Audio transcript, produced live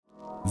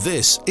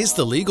This is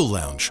the Legal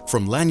Lounge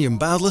from Lanyon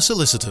Bowdler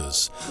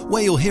Solicitors,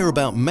 where you'll hear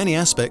about many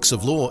aspects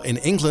of law in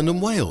England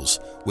and Wales,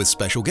 with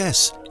special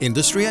guests,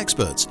 industry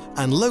experts,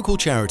 and local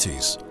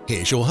charities.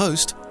 Here's your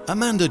host,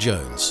 Amanda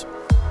Jones.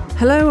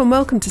 Hello and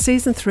welcome to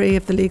Season 3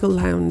 of The Legal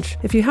Lounge.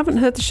 If you haven't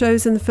heard the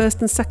shows in the first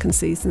and second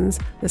seasons,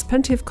 there's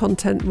plenty of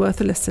content worth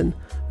a listen,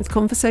 with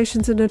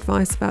conversations and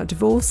advice about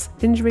divorce,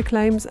 injury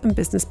claims and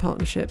business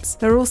partnerships.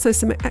 There are also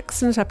some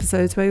excellent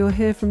episodes where you'll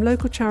hear from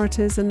local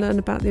charities and learn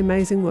about the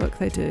amazing work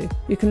they do.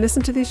 You can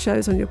listen to these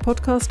shows on your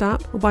podcast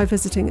app or by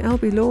visiting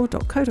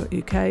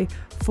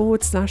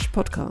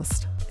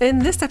lblaw.co.uk/podcast. In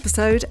this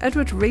episode,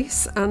 Edward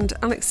Rees and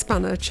Alex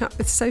Spanner chat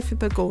with Sophie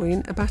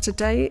Burgoyne about a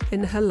day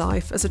in her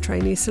life as a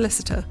trainee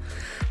solicitor,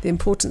 the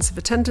importance of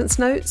attendance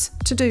notes,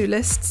 to-do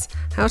lists,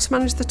 how to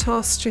manage the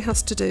tasks she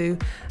has to do,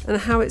 and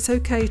how it's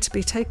okay to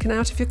be taken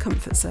out of your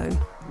comfort zone.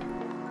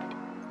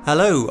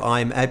 Hello,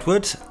 I'm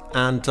Edward,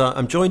 and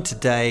I'm joined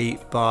today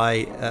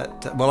by,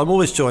 I'm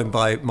always joined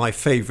by my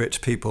favourite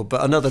people,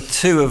 but another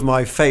two of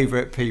my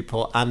favourite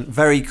people, and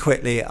very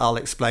quickly I'll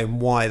explain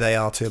why they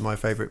are two of my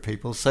favourite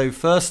people. So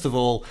first of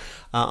all,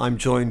 I'm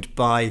joined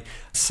by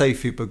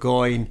Sophie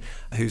Burgoyne,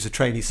 who's a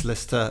trainee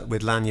solicitor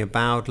with Lanyon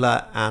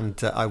Bowdler,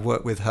 and I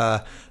worked with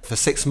her for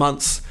 6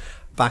 months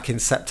back in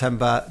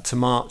September to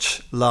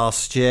March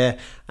last year,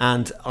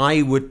 and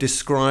I would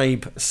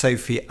describe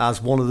Sophie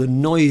as one of the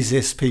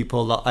noisiest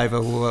people that I've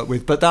ever worked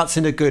with, but that's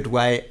in a good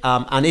way.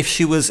 And if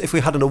we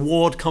had an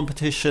award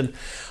competition,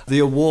 the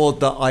award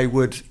that I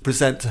would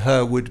present to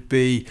her would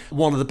be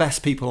one of the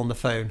best people on the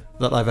phone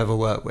that I've ever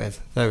worked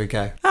with. There we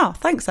go. Oh,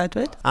 thanks,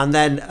 Edward. And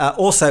then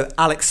also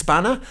Alex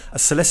Spanner, a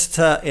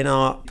solicitor in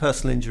our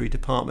personal injury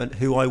department,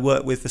 who I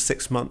worked with for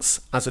 6 months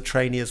as a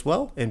trainee as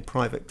well in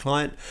private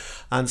client.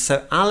 And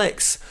so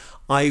Alex,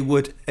 I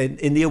would,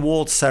 in the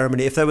awards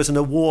ceremony, if there was an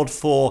award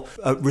for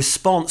a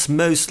response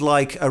most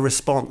like a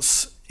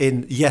response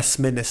in Yes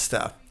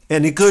Minister,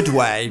 in a good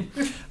way,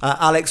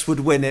 Alex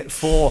would win it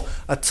for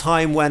a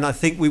time when I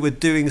think we were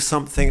doing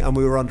something and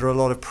we were under a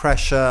lot of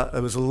pressure.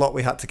 There was a lot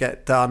we had to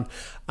get done,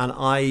 and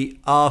I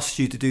asked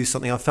you to do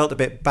something. I felt a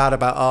bit bad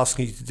about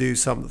asking you to do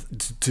something,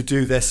 to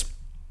do this,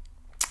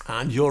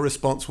 and your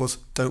response was,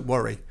 "Don't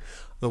worry."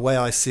 The way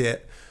I see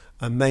it,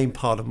 a main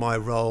part of my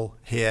role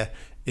here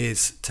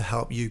is to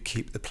help you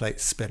keep the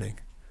plates spinning,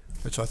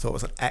 which I thought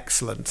was an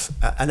excellent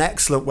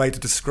way to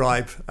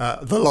describe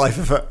the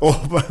life of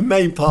or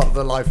main part of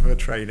the life of a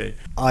trainee.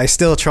 I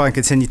still try and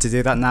continue to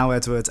do that now,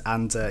 Edward,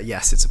 and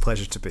yes, it's a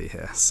pleasure to be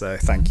here, so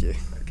thank you.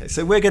 Okay,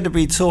 so we're going to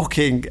be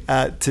talking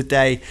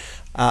today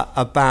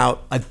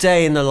about a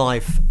day in the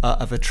life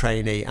of a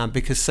trainee, and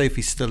because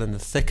Sophie's still in the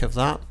thick of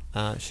that,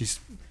 she's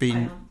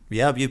been,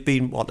 you've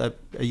been, what, a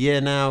year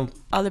now?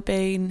 I'll have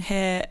been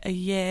here a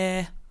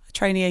year,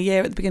 trainee a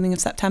year at the beginning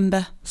of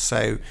September.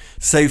 So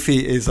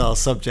Sophie is our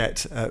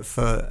subject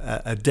for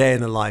a day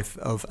in the life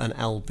of an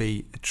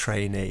LB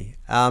trainee.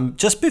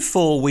 Just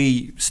before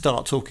we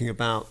start talking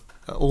about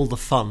all the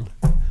fun,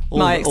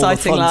 my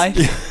exciting life,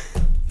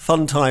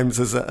 fun times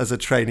as a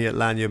trainee at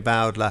Lanyon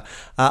Bowdler,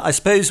 I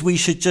suppose we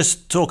should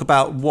just talk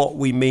about what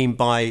we mean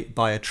by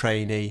a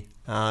trainee.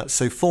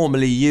 So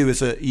formally, you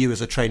as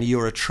a trainee,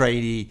 you're a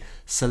trainee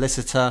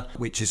solicitor,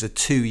 which is a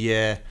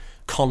 2-year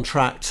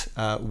contract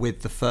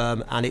with the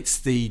firm, and it's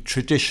the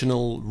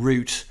traditional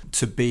route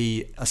to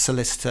be a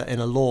solicitor in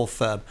a law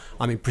firm.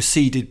 I mean,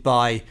 preceded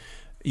by,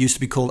 used to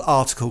be called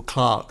article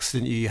clerks,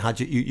 didn't you?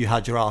 You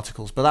had your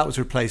articles, but that was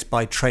replaced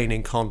by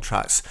training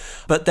contracts.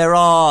 But there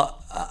are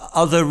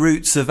other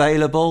routes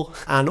available,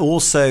 and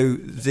also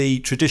the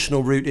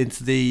traditional route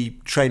into the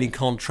training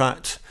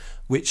contract,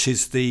 which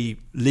is the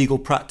legal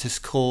practice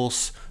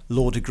course,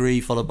 law degree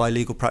followed by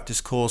legal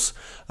practice course.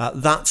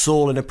 That's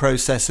all in a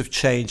process of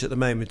change at the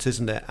moment,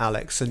 isn't it,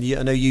 Alex? And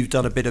I know you've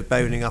done a bit of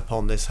boning up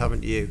on this,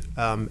 haven't you?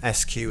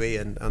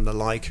 SQE and the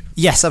like.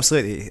 Yes,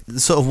 absolutely.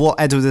 Sort of what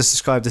Edward has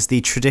described as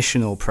the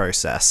traditional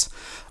process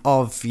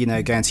of,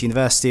 going to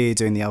university,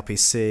 doing the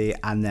LPC,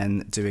 and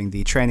then doing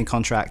the training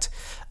contract.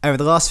 Over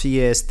the last few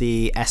years,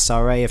 the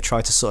SRA have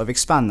tried to sort of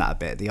expand that a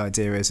bit. The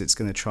idea is it's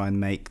going to try and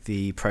make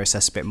the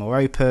process a bit more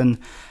open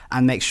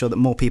and make sure that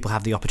more people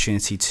have the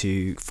opportunity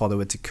to follow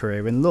a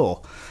career in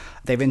law.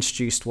 They've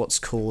introduced what's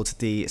called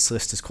the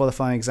Solicitor's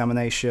Qualifying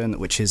Examination,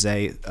 which is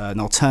an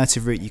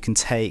alternative route you can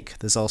take.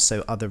 There's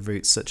also other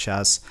routes such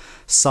as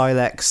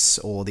SILEX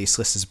or the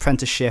Solicitor's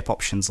Apprenticeship,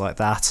 options like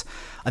that.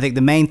 I think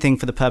the main thing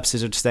for the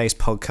purposes of today's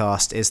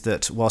podcast is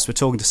that whilst we're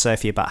talking to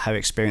Sophie about her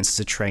experience as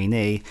a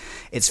trainee,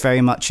 it's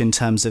very much in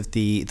terms of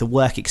the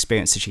work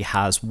experience that she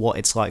has, what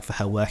it's like for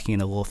her working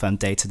in a law firm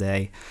day to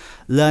day,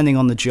 learning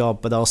on the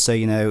job, but also,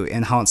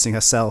 enhancing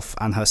herself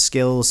and her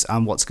skills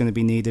and what's going to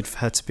be needed for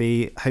her to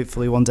be,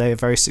 hopefully one day, a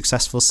very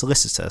successful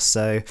solicitor.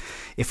 So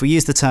if we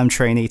use the term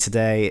trainee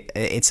today,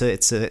 it's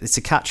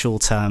a catch-all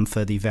term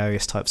for the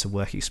various types of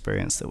work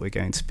experience that we're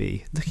going to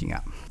be looking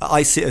at.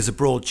 I see it as a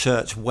broad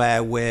church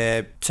where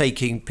we're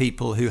taking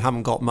people who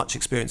haven't got much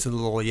experience in the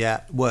law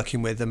yet,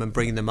 working with them and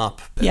bringing them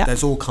up. Yeah.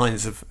 There's all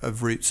kinds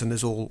of routes, and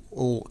there's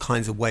all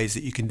kinds of ways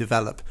that you can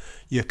develop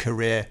your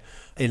career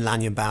in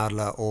Lanyon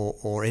Bowdler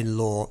or in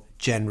law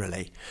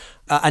generally.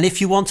 And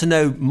if you want to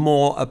know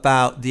more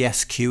about the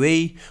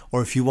SQE,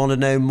 or if you want to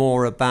know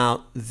more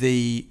about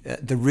the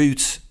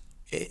route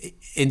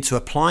into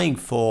applying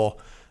for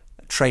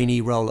a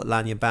trainee role at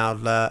Lanyon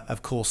Bowdler,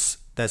 of course,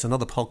 there's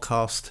another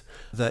podcast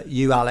that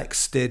you,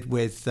 Alex, did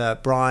with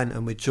Brian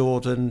and with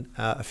Jordan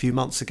a few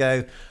months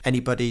ago.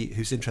 Anybody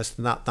who's interested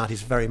in that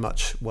is very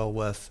much well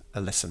worth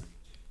a listen.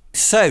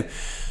 So,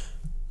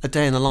 a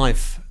day in the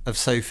life of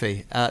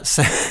Sophie.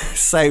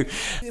 So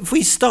if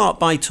we start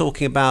by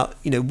talking about,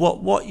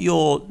 what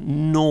your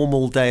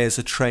normal day as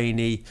a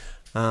trainee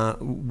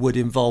would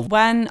involve.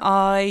 When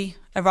I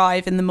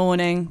arrive in the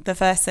morning, the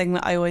first thing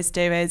that I always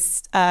do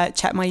is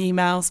check my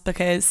emails,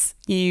 because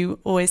you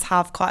always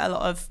have quite a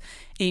lot of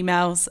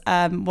emails,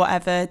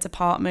 whatever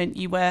department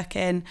you work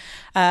in.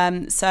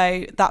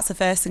 So that's the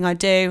first thing I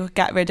do,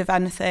 get rid of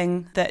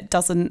anything that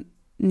doesn't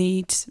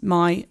need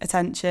my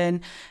attention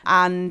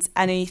and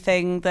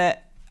anything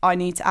that I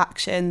need to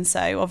action.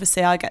 So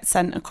obviously I get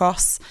sent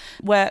across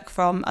work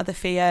from other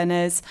fee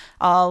earners.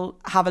 I'll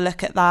have a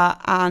look at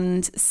that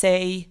and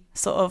see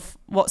sort of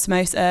what's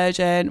most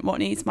urgent, what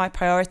needs my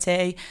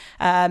priority.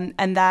 And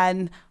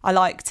then I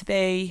like to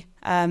be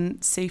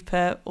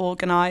super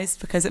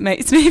organised, because it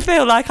makes me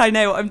feel like I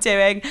know what I'm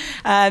doing.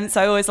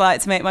 So I always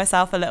like to make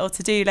myself a little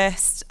to-do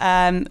list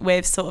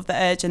with sort of the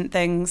urgent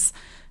things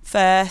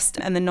first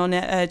and the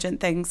non-urgent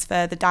things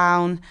further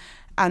down.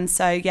 And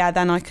so,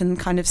 then I can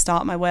kind of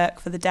start my work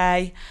for the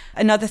day.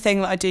 Another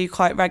thing that I do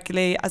quite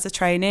regularly as a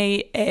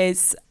trainee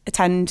is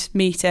attend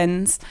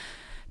meetings,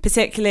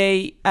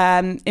 particularly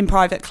in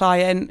private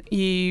client.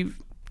 You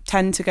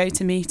tend to go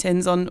to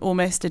meetings on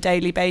almost a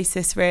daily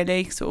basis,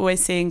 really, because we're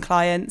always seeing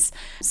clients.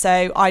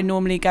 So I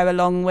normally go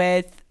along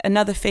with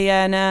another fee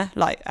earner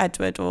like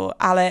Edward or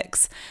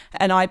Alex,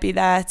 and I'd be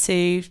there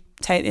to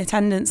take the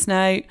attendance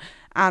note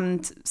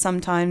and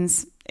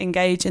sometimes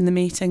engage in the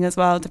meeting as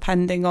well,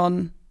 depending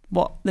on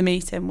what the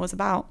meeting was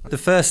about. The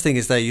first thing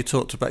is there you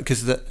talked about,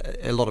 because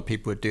a lot of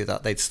people would do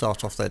that. They'd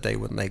start off their day,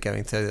 wouldn't they,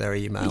 going through their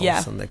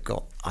emails, and they've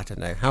got, I don't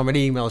know, how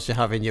many emails do you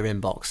have in your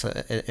inbox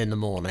in the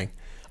morning?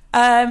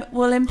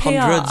 Well, in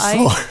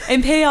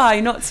PI,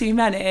 not too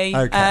many.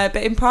 Okay.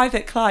 But in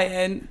private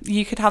client,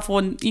 you could have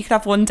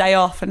one day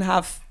off and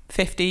have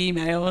 50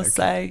 emails.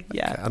 Okay. So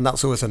yeah. Okay. And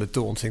that's always a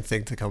daunting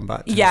thing to come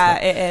back to. Yeah,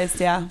 it is.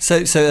 Yeah.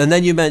 So and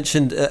then you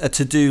mentioned a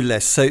to-do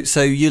list.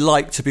 So you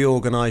like to be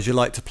organised. You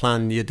like to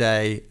plan your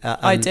day.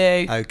 I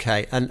do.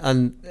 Okay.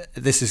 And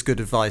this is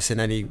good advice in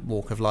any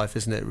walk of life,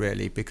 isn't it?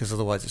 Really, because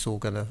otherwise it's all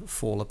going to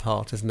fall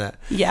apart, isn't it?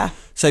 Yeah.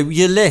 So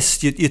your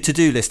list, your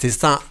to-do list, is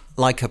that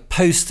like a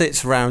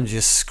post-its around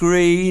your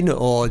screen,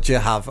 or do you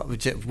have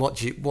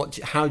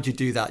how do you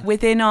do that?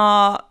 Within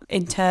our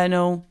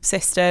internal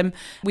system,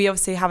 we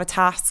obviously have a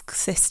task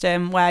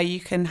system where you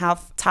can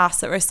have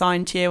tasks that are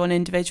assigned to you on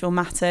individual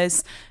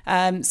matters.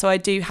 So I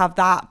do have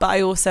that, but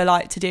I also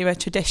like to do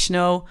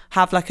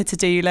have like a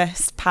to-do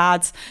list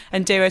pad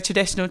and do a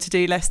traditional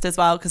to-do list as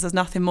well, because there's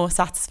nothing more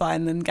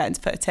satisfying than getting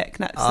to put a tick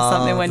next to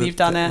something when you've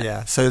done it.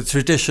 Yeah. So the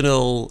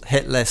traditional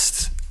hit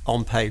list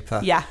on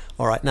paper. Yeah.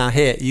 All right. Now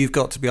here, you've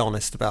got to be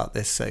honest about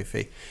this,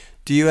 Sophie.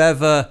 Do you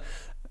ever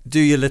do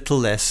your little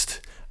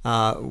list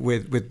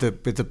with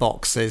the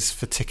boxes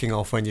for ticking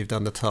off when you've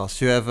done the task?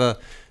 Do you ever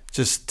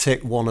just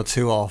tick one or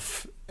two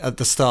off at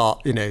the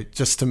start,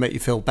 just to make you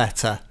feel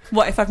better?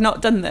 What if I've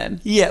not done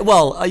them? Yeah.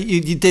 Well,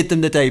 you did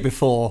them the day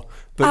before,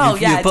 but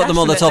you put them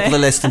on the top of the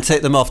list and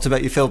tick them off to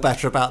make you feel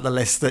better about the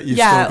list that you've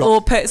still got. Or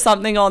put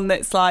something on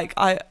that's like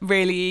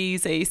really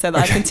easy so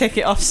that I can tick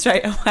it off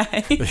straight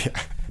away.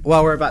 Yeah.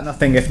 Well, we're about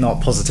nothing if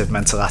not positive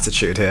mental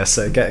attitude here,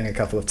 so getting a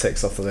couple of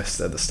ticks off the list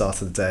at the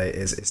start of the day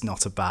is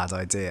not a bad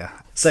idea.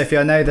 Sophie,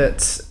 I know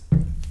that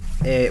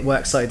it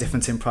works slightly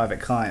different in private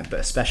client,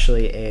 but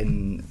especially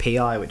in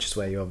PI, which is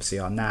where you obviously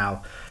are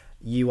now,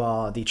 you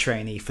are the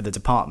trainee for the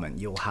department.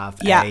 You'll have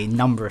a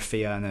number of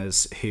fee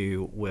earners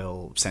who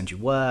will send you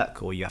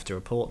work, or you have to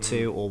report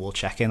to, or will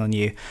check in on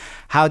you.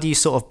 How do you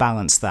sort of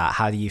balance that?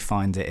 How do you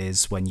find it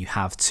is when you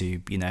have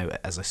to,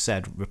 as I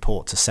said,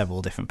 report to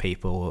several different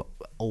people,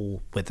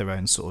 all with their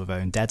own sort of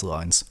own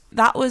deadlines?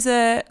 That was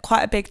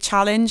quite a big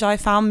challenge I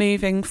found,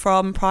 moving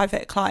from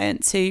private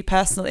client to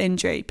personal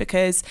injury,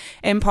 because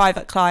in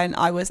private client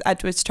I was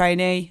Edward's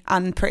trainee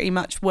and pretty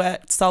much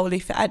worked solely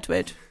for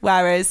Edward,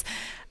 whereas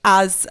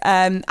as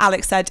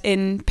Alex said,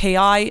 in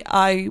PI,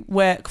 I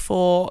work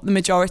for the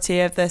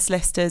majority of the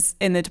solicitors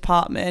in the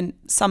department,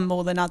 some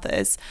more than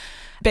others.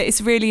 But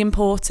it's really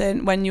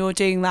important when you're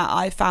doing that,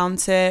 I found,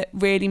 to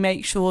really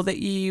make sure that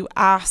you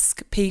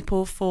ask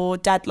people for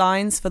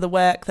deadlines for the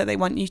work that they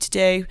want you to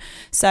do.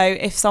 So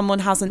if someone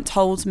hasn't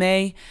told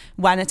me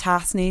when a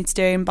task needs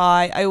doing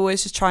by, I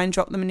always just try and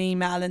drop them an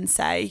email and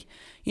say,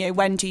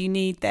 when do you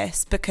need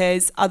this?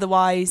 Because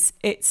otherwise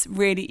it's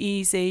really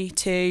easy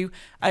to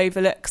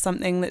overlook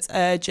something that's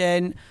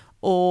urgent,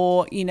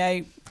 or,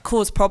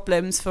 cause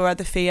problems for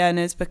other fee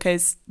earners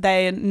because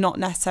they're not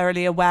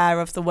necessarily aware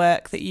of the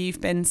work that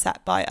you've been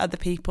set by other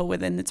people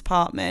within the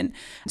department.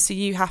 So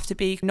you have to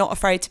be not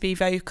afraid to be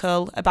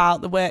vocal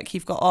about the work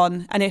you've got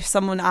on. And if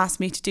someone asks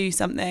me to do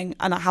something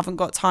and I haven't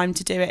got time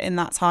to do it in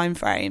that time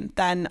frame,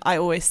 then I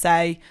always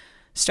say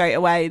straight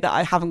away that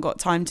I haven't got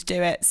time to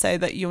do it, so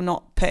that you're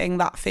not putting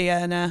that fee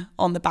earner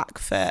on the back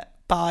foot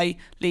by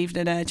leaving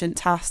an urgent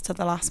task to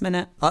the last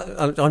minute.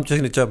 I'm just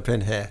going to jump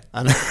in here,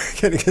 and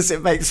because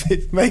it makes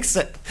it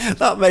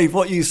that made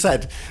what you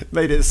said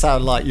made it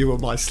sound like you were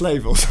my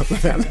slave or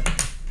something.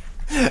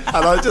 And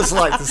I'd just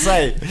like to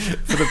say,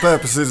 for the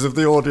purposes of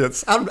the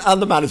audience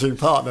and the managing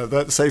partner,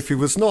 that Sophie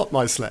was not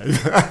my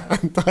slave.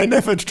 I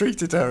never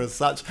treated her as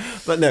such.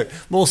 But no,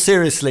 more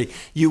seriously,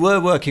 you were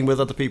working with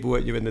other people,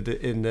 weren't you, in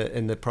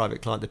the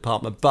private client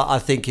department? But I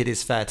think it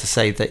is fair to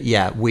say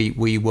that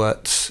we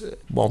worked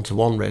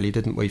one-to-one, really,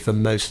 didn't we, for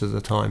most of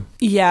the time?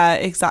 Yeah,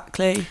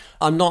 exactly.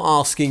 I'm not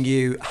asking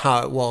you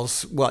how it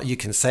was. Well, you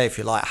can say if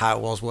you like how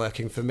it was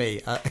working for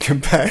me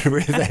compared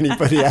with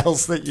anybody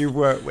else that you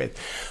work with,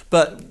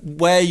 but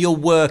where you're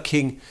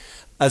working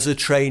as a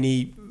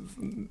trainee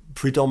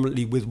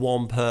predominantly with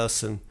one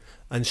person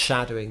and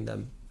shadowing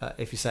them,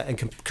 if you say,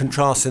 and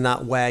contrasting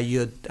that where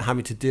you're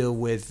having to deal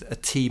with a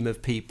team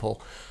of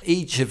people,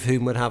 each of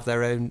whom would have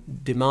their own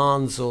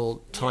demands or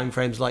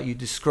timeframes like you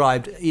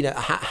described,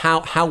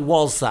 how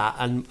was that,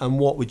 and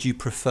what would you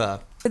prefer?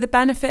 The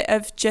benefit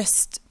of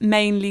just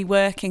mainly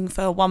working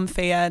for one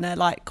fee earner,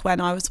 like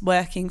when I was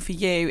working for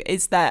you,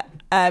 is that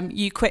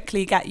you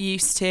quickly get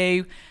used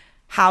to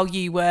how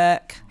you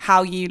work,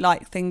 how you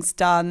like things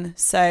done.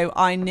 So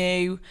I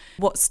knew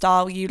what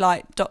style you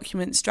like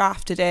documents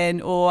drafted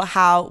in, or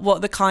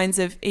what the kinds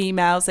of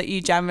emails that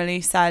you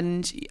generally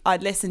send.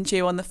 I'd listen to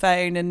you on the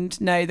phone and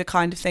know the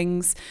kind of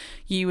things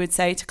you would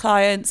say to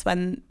clients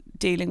when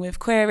dealing with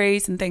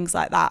queries and things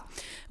like that.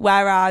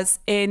 Whereas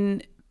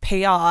in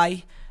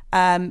PI,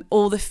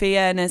 all the fee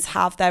earners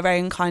have their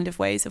own kind of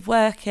ways of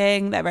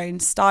working, their own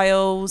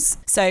styles.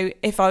 So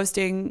if I was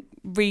doing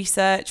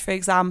research, for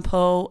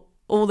example,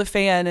 all the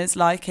fee earners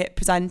like it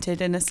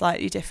presented in a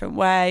slightly different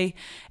way.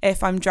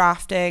 If I'm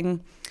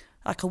drafting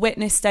like a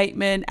witness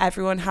statement,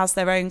 everyone has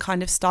their own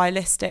kind of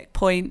stylistic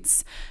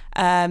points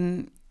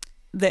that's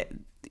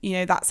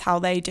how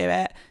they do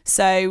it.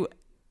 So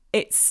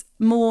it's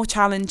more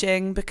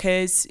challenging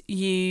because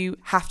you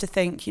have to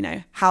think,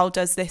 how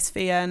does this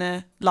fee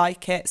earner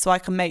like it, so I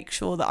can make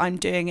sure that I'm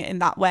doing it in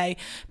that way.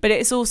 But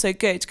it's also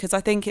good because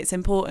I think it's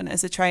important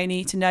as a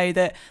trainee to know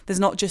that there's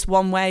not just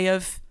one way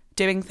of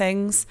doing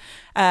things.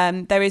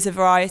 There is a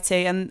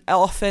variety, and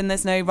often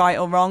there's no right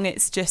or wrong.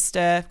 It's just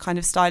a kind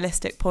of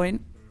stylistic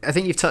point. I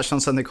think you've touched on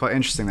something quite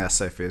interesting there,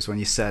 Sophie, is when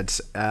you said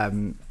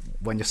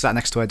when you're sat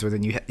next to Edward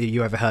and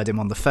you overheard him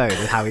on the phone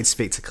and how he'd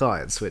speak to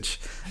clients, which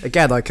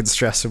again I can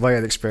stress from my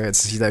own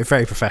experience is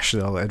very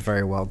professional and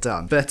very well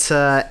done. But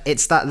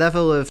it's that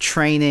level of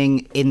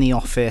training in the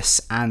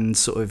office and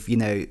sort of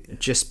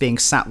just being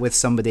sat with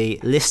somebody,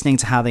 listening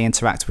to how they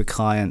interact with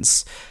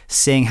clients,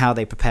 seeing how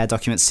they prepare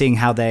documents, seeing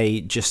how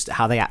they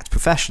act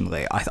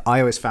professionally.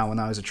 I always found when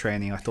I was a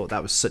trainee, I thought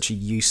that was such a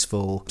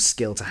useful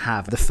skill to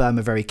have. The firm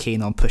are very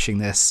keen on pushing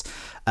this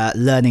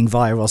learning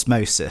via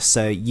osmosis,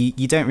 so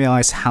you don't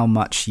realise how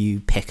much you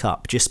pick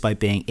up just by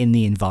being in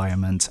the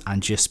environment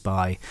and just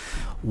by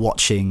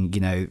watching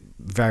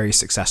very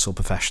successful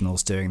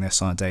professionals doing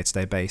this on a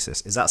day-to-day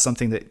basis. Is that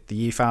something that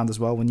you found as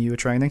well when you were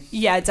training?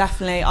 Yeah,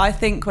 definitely. I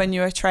think when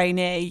you're a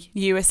trainee,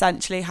 you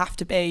essentially have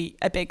to be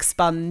a big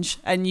sponge,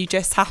 and you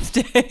just have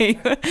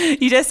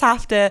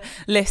to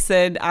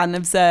listen and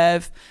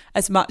observe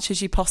as much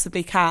as you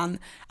possibly can.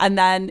 And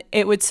then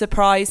it would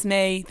surprise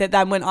me that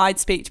then when I'd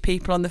speak to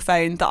people on the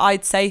phone, that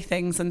I'd say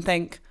things and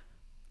think,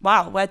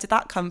 wow, where did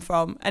that come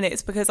from? And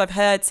it's because I've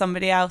heard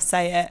somebody else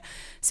say it.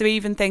 So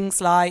even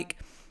things like,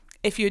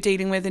 if you're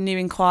dealing with a new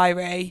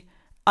inquiry,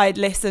 I'd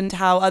listen to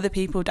how other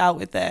people dealt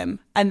with them.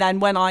 And then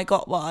when I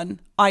got one,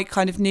 I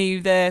kind of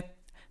knew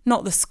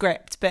not the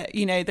script, but,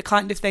 the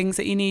kind of things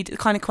that you need, the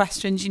kind of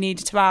questions you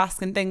needed to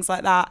ask and things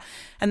like that.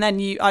 And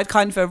then I'd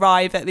kind of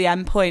arrive at the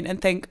end point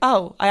and think,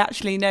 oh, I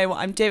actually know what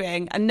I'm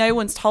doing. And no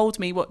one's told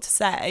me what to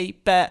say,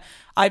 but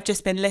I've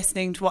just been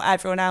listening to what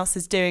everyone else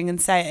is doing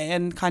and saying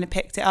and kind of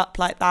picked it up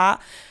like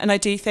that. And I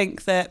do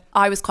think that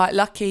I was quite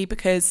lucky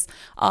because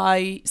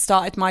I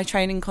started my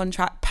training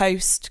contract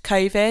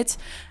post-COVID.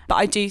 But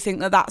I do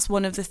think that that's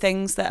one of the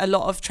things that a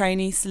lot of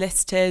trainee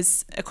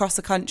solicitors across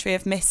the country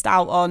have missed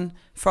out on,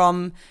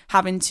 from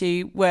having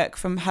to work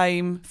from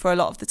home for a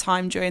lot of the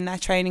time during their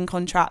training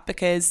contract,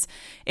 because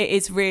it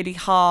is really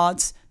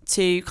hard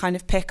to kind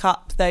of pick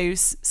up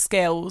those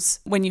skills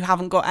when you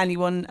haven't got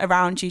anyone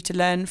around you to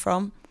learn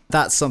from.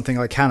 That's something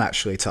I can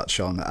actually touch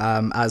on.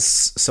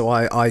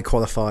 I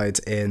qualified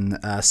in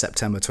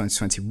September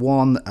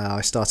 2021.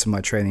 I started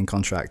my training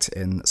contract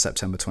in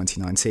September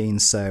 2019.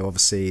 So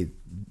obviously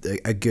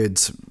a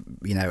good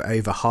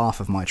over half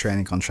of my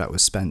training contract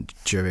was spent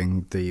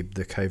during the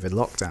COVID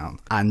lockdown.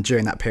 And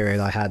during that period,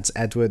 I had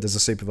Edward as a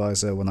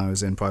supervisor when I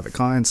was in private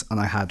clients, and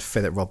I had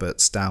Philip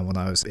Roberts down when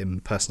I was in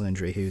personal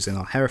injury, who's in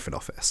our Hereford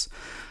office.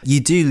 You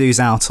do lose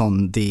out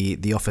on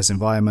the office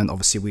environment.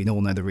 Obviously, we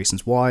all know the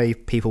reasons why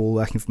people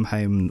were working from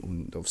home,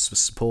 and obviously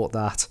support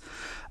that.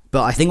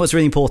 But I think what's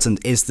really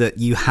important is that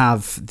you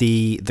have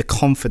the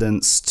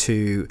confidence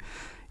to,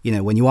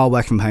 when you are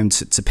working from home,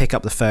 to pick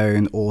up the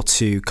phone or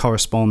to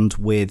correspond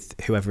with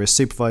whoever is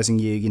supervising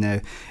you.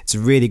 It's a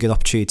really good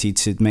opportunity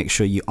to make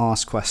sure you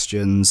ask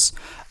questions,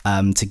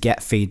 to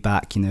get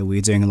feedback. We were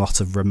doing a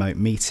lot of remote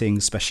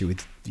meetings, especially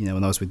with,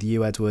 when I was with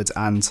you, Edward.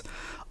 And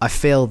I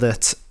feel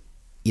that,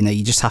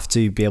 you just have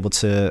to be able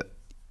to,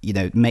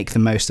 make the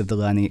most of the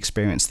learning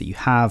experience that you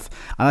have.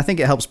 And I think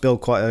it helps build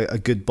quite a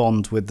good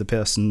bond with the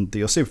person that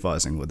you're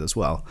supervising with as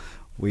well.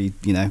 We,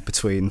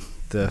 between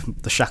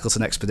the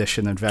Shackleton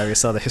expedition and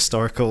various other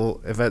historical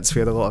events, we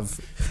had a lot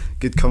of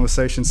good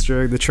conversations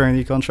during the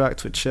trainee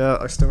contract, which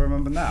I still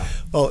remember now.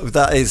 Well,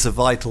 that is a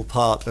vital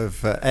part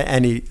of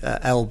any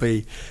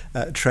LB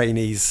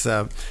trainees'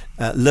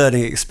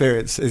 learning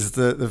experience, is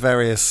the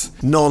various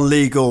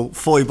non-legal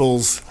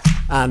foibles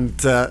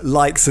and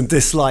likes and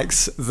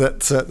dislikes that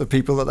the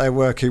people that they're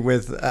working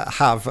with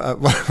have.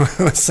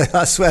 So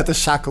that's where the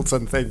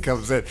Shackleton thing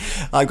comes in.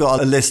 I've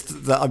got a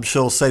list that I'm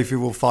sure Sophie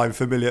will find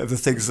familiar of the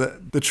things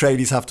that the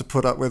trainees have to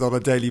put up with on a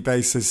daily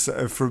basis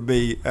from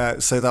me.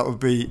 So that would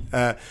be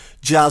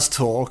jazz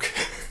talk.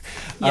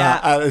 Yeah.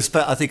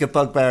 I think a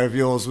bugbear of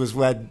yours was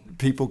when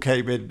people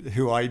came in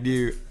who I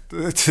knew.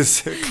 Your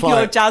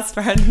jazz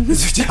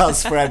friends.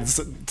 Jazz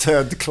friends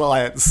turned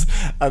clients,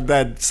 and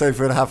then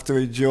Sophie would have to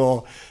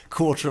endure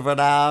quarter of an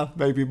hour,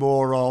 maybe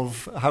more,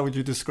 of, how would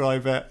you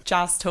describe it?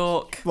 Jazz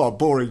talk. Well,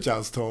 boring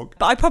jazz talk.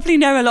 But I probably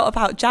know a lot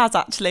about jazz,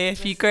 actually,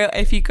 if you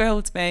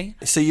grilled me.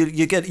 So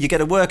you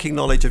get a working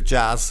knowledge of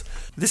jazz.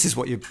 This is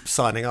what you're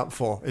signing up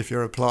for if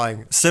you're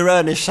applying. Sir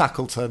Ernest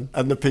Shackleton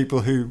and the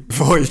people who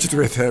voyaged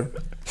with him.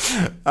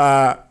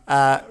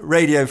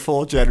 Radio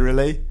 4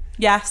 generally.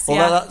 Yes,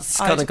 Although that's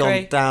kind of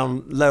gone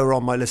down lower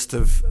on my list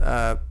of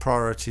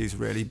priorities,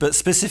 really. But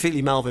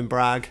specifically Melvyn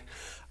Bragg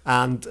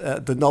and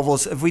the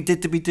novels.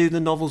 Did we do the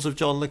novels of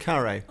John le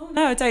Carré? Oh,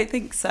 no, I don't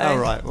think so. Oh,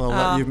 right.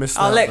 Well, you missed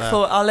that.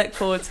 I'll look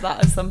forward to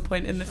that at some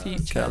point in the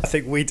future. Okay. I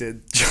think we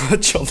did John le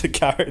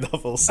Carré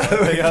novels. So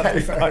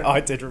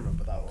I did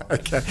remember that one.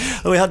 Okay.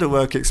 Well, we had a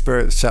work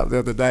experience chat the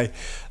other day,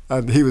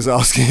 and he was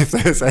asking if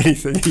there was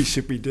anything he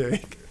should be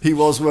doing. He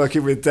was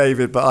working with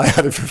David, but I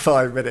had him for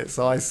 5 minutes.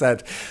 So I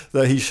said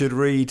that he should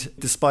read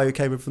The Spy Who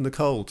Came In From the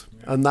Cold.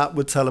 And that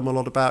would tell him a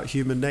lot about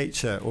human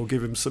nature, or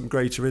give him some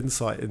greater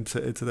insight into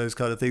those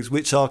kind of things,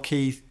 which are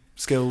key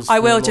skills. I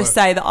will just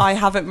say that I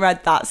haven't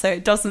read that, so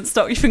it doesn't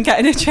stop you from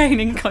getting a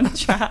training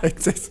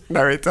contract.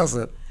 No, it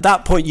doesn't.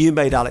 That point you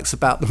made, Alex,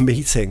 about the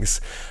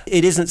meetings,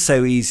 it isn't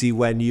so easy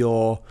when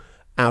you're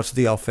out of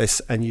the office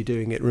and you're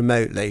doing it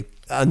remotely.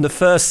 And the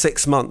first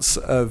 6 months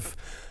of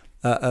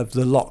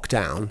the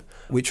lockdown,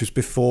 which was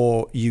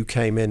before you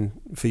came in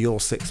for your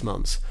 6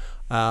 months,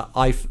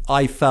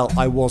 I felt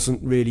I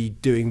wasn't really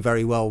doing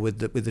very well with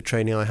the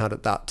training I had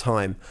at that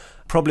time.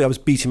 Probably I was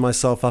beating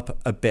myself up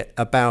a bit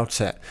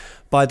about it.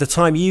 By the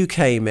time you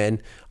came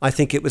in, I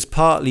think it was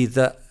partly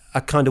that I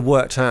kind of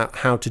worked out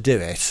how to do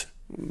it,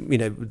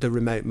 the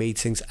remote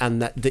meetings,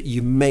 and that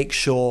you make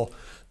sure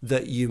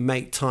that you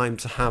make time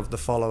to have the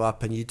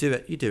follow-up, and you do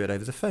it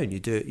over the phone, you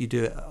do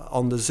it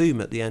on the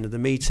Zoom at the end of the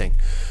meeting.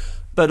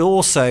 But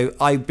also,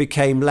 I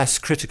became less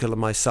critical of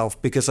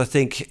myself, because I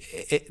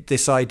think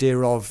this idea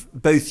of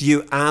both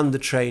you and the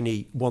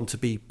trainee want to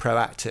be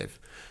proactive.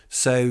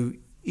 So,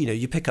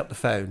 you pick up the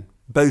phone,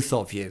 both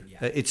of you.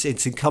 Yeah. It's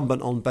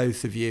incumbent on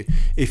both of you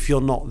if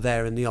you're not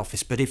there in the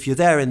office. But if you're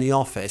there in the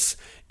office,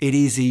 it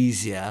is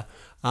easier.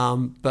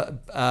 And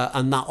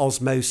that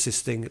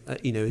osmosis thing,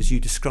 as you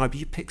describe,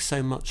 you pick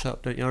so much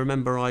up, don't you? I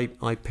remember I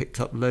picked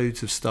up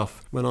loads of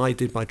stuff when I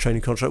did my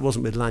training contract. It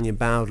wasn't with Lanyon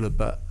Bowdler,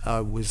 but I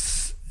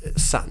was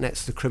sat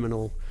next to the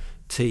criminal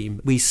team.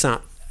 We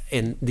sat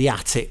in the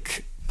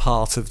attic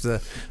part of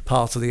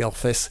the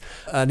office,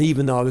 and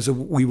even though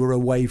we were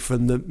away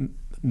from the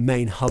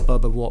main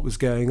hubbub of what was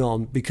going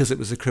on, because it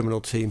was a criminal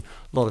team,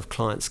 a lot of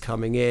clients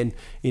coming in,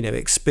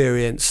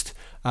 experienced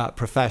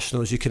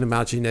professionals. You can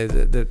imagine,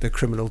 the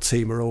criminal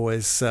team are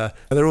always they're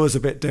always a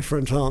bit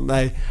different, aren't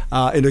they?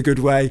 In a good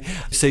way.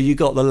 So you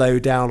got the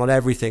lowdown on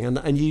everything,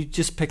 and you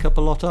just pick up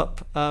a lot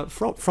up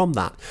from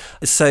that.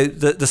 So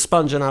the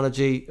sponge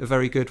analogy, a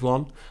very good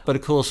one. But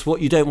of course, what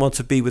you don't want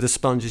to be with a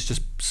sponge is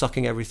just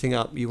sucking everything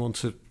up. You want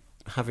to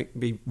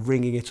be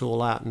wringing it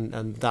all out,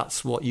 and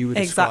that's what you were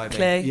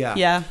describing. Exactly.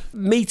 Yeah.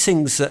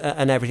 Meetings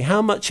and everything.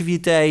 How much of your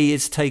day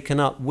is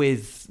taken up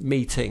with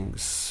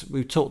meetings?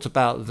 We've talked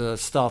about the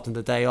starting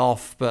the day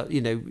off, but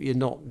you're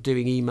not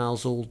doing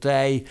emails all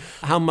day.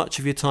 How much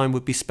of your time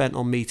would be spent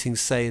on meetings,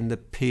 say in the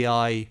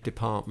PI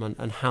department,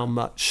 and how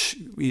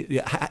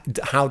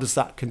does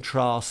that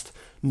contrast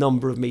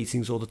number of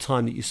meetings or the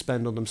time that you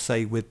spend on them,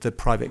 say with the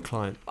private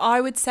client?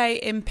 I would say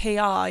in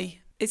PI,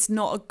 it's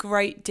not a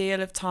great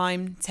deal of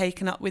time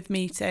taken up with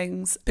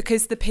meetings.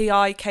 Because the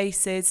PI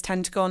cases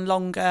tend to go on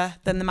longer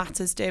than the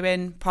matters do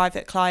in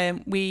private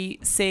client, we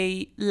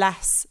see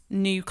less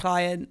new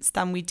clients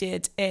than we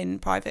did in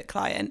private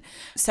client.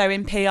 So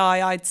in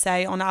PI, I'd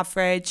say on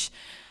average,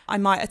 I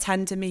might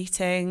attend a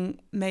meeting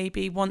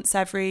maybe once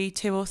every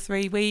 2 or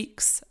 3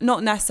 weeks.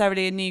 Not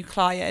necessarily a new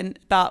client,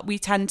 but we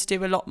tend to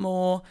do a lot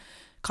more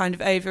kind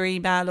of over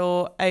email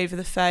or over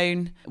the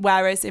phone.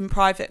 Whereas in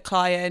private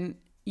client,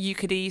 you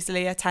could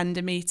easily attend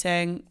a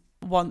meeting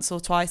once or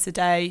twice a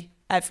day,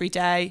 every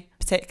day,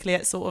 particularly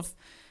at sort of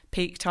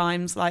peak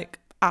times like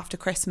after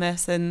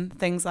Christmas and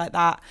things like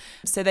that.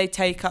 So they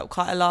take up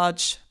quite a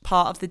large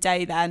part of the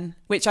day then,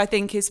 which I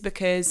think is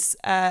because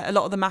a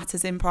lot of the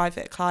matters in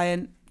private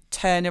client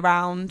turn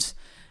around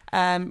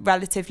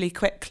relatively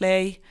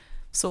quickly,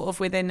 sort of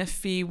within a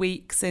few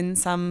weeks in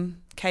some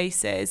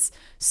cases.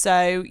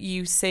 So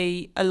you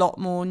see a lot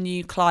more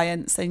new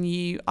clients than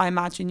I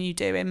imagine you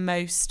do in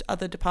most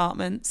other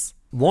departments.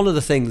 One of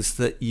the things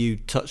that you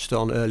touched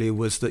on earlier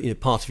was that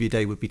part of your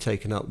day would be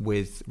taken up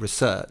with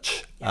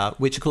research,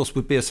 which of course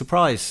would be a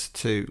surprise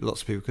to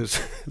lots of people because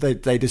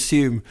they'd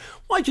assume,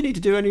 why do you need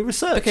to do any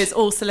research? Because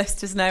all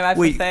solicitors know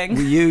everything.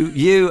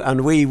 You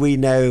and we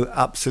know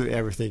absolutely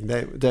everything,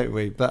 don't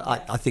we? But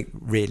I think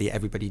really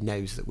everybody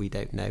knows that we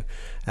don't know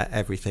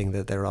everything,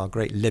 that there are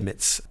great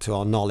limits to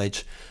our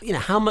knowledge.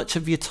 How much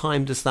of your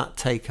time does that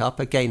take up?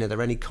 Again, are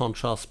there any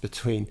contrasts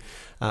between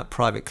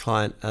private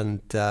client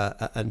and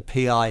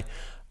PI?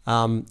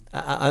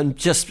 And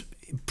just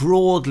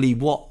broadly,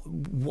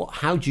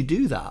 how do you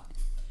do that?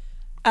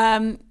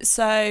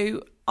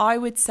 So I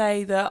would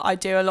say that I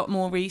do a lot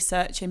more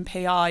research in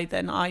PI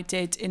than I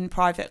did in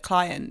private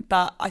client,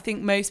 but I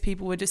think most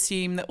people would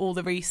assume that all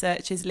the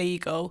research is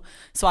legal.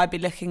 So I'd be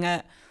looking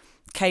at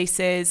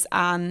cases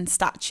and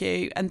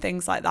statute and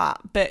things like that.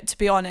 But to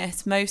be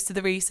honest, most of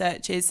the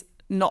research is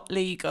not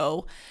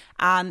legal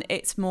and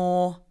it's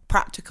more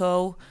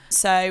practical.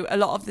 So a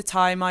lot of the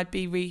time I'd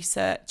be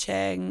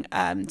researching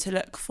to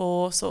look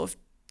for sort of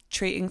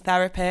treating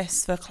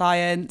therapists for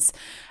clients,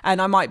 and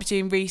I might be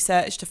doing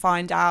research to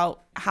find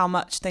out how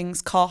much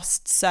things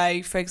cost.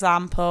 So for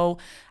example,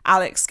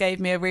 Alex gave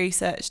me a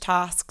research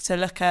task to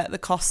look at the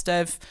cost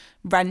of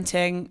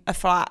renting a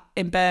flat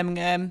in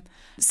Birmingham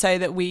so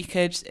that we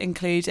could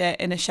include it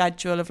in a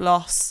schedule of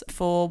loss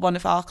for one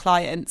of our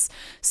clients.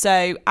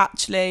 So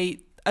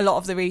actually a lot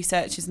of the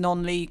research is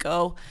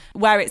non-legal.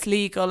 Where it's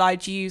legal,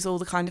 I'd use all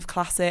the kind of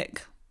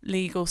classic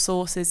legal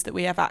sources that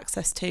we have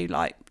access to,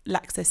 like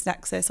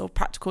LexisNexis or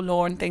Practical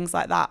Law and things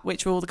like that,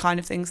 which are all the kind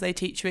of things they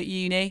teach you at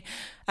uni.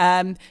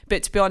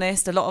 But to be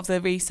honest, a lot of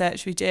the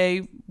research we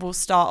do will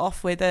start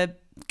off with a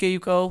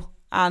Google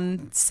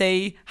and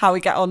see how we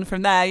get on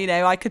from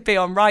there. I could be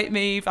on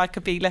Rightmove, I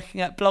could be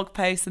looking at blog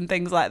posts and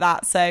things like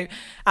that. So,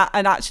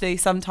 and actually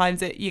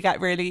sometimes you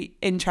get really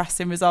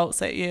interesting results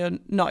that you're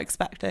not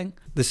expecting.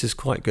 This is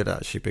quite good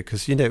actually,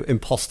 because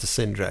imposter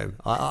syndrome.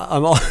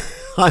 I'm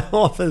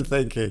often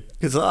thinking,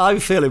 because I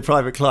feel in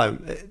private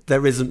client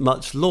there isn't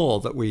much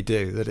law that we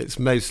do, that it's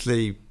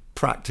mostly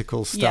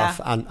practical stuff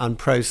and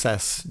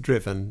process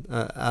driven,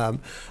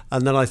 and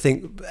then I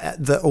think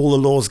that all the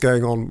law's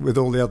going on with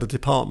all the other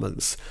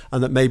departments,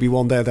 and that maybe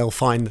one day they'll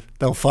find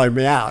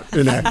me out,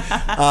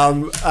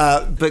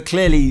 but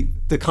clearly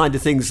the kind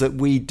of things that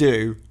we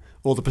do,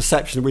 or the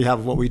perception we have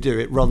of what we do,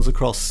 it runs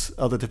across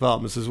other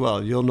departments as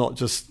well. You're not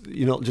just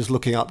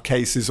looking up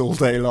cases all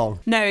day long.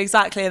 No,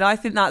 exactly. And I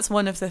think that's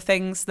one of the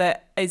things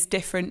that is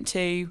different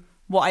to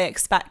what I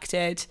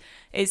expected,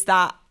 is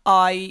that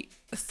I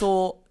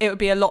thought it would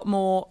be a lot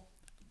more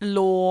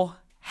law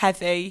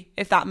heavy,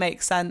 if that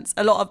makes sense.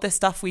 A lot of the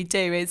stuff we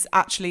do is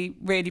actually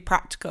really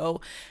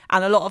practical,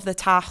 and a lot of the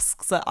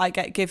tasks that I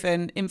get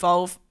given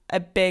involve a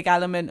big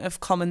element of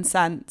common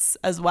sense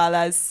as well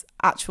as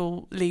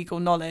actual legal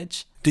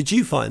knowledge. Did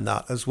you find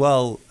that as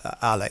well,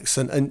 Alex?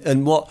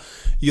 And what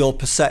your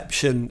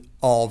perception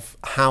of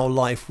how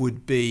life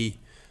would be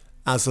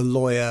as a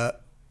lawyer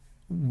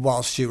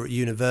whilst you were at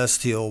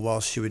university or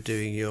whilst you were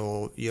doing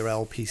your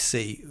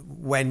LPC,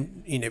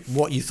 when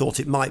what you thought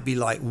it might be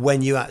like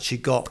when you actually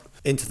got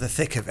into the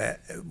thick of it?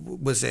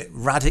 Was it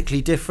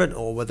radically different,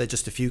 or were there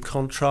just a few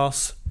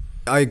contrasts?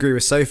 I agree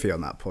with Sophie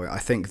on that point. I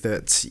think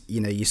that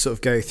you sort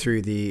of go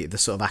through the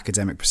sort of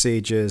academic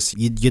procedures.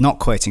 You're not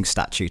quoting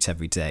statute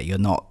every day. You're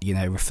not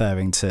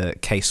referring to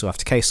case law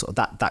after case law.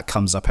 That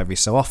comes up every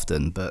so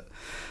often, but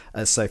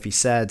as Sophie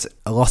said,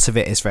 a lot of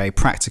it is very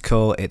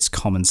practical, it's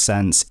common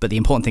sense, but the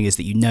important thing is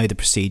that you know the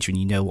procedure and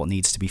you know what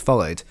needs to be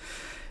followed.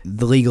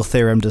 The legal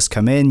theorem does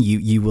come in,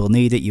 you will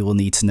need it, you will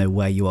need to know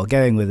where you are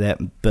going with it,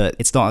 but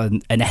it's not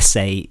an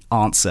essay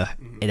answer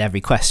in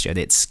every question.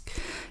 It's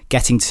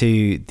getting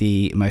to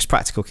the most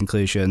practical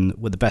conclusion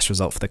with the best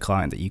result for the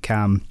client that you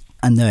can,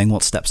 and knowing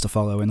what steps to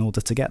follow in order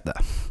to get there.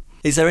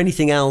 Is there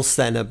anything else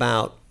then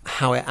about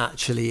how it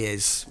actually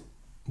is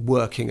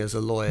working as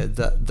a lawyer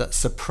that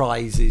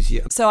surprises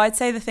you? So I'd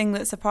say the thing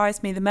that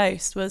surprised me the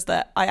most was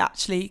that I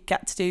actually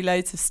get to do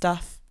loads of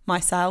stuff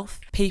myself.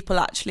 People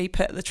actually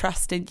put the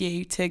trust in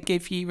you to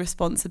give you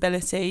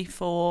responsibility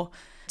for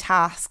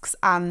tasks.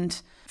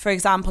 And for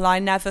example, I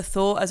never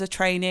thought as a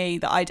trainee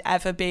that I'd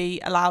ever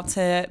be allowed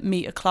to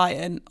meet a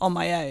client on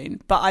my own,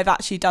 but I've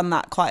actually done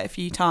that quite a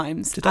few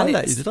times. Did I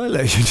let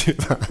you do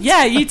that?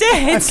 Yeah, you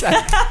did.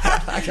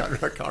 I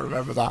can't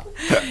remember that.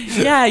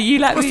 Yeah, you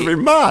let me. Must have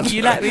been mad.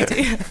 You let me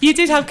do. You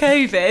did have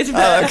COVID.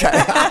 But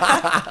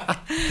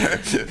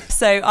Okay.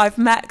 So I've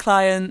met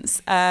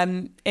clients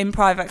in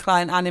private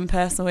client and in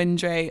personal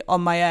injury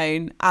on my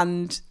own,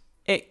 and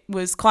it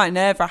was quite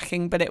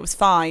nerve-wracking, but it was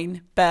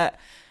fine. But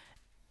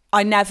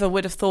I never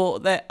would have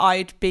thought that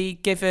I'd be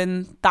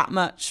given that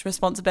much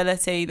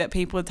responsibility, that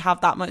people would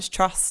have that much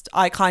trust.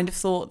 I kind of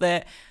thought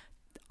that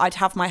I'd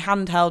have my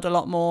hand held a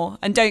lot more.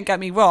 And don't get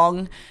me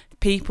wrong,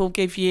 people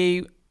give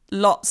you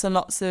lots and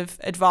lots of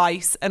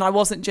advice, and I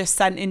wasn't just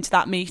sent into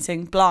that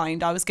meeting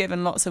blind. I was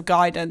given lots of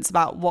guidance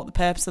about what the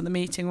purpose of the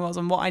meeting was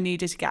and what I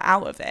needed to get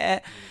out of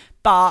it.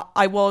 But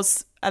I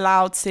was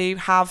allowed to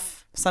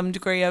have some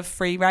degree of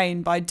free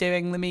rein by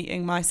doing the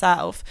meeting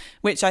myself,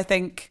 which I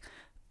think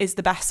is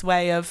the best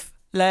way of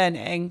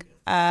learning.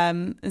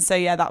 And so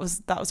yeah, that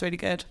was really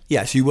good.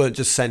 Yes, you weren't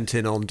just sent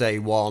in on day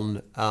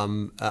one.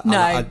 No.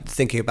 I'm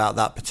thinking about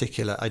that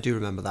particular. I do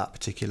remember that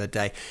particular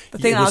day. I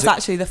think that was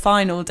actually the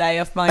final day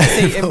of my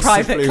seat in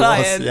private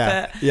client.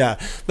 Yeah.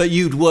 But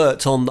you'd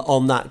worked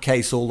on that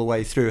case all the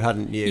way through,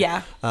 hadn't you?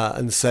 Yeah.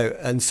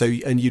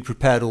 And you'd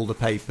prepared all the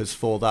papers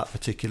for that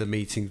particular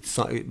meeting.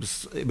 So it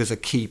was a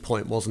key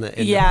point, wasn't it,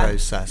 in the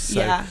process? So,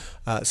 yeah.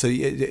 So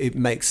it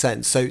makes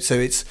sense. So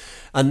it's,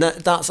 and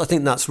that's, I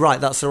think that's right.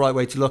 That's the right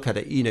way to look at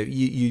it. You know,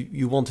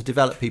 you want to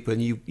develop people,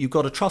 and you've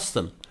got to trust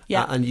them.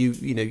 Yeah. And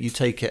you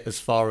take it as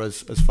far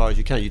as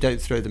you can. You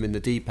don't throw them in the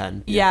deep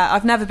end. Yeah,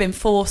 I've never been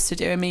forced to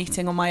do a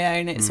meeting on my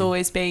own. It's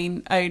always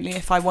been only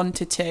if I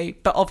wanted to.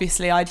 But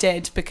obviously I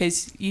did,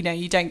 because, you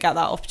don't get that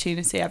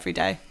opportunity every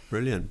day.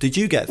 Brilliant. Did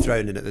you get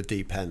thrown in at the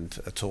deep end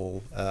at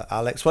all,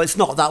 Alex? Well,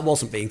 that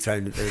wasn't being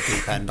thrown into the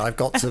deep end. I've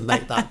got to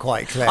make that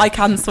quite clear. I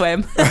can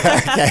swim.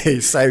 Okay,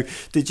 so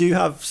did you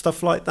have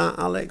stuff like that,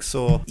 Alex?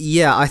 Or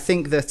yeah, I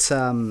think that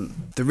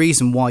the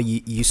reason why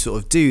you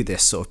sort of do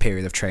this sort of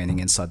period of training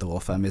inside the law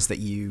firm is that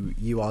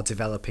you are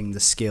developing the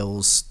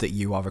skills that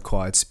you are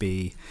required to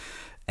be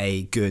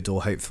a good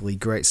or hopefully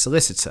great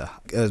solicitor.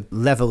 A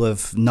level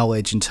of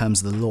knowledge in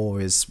terms of the law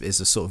is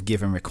a sort of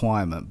given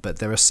requirement, but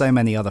there are so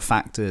many other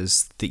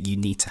factors that you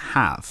need to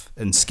have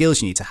and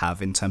skills you need to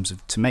have in terms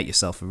of to make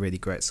yourself a really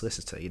great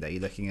solicitor. You're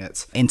looking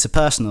at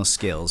interpersonal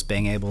skills,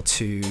 being able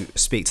to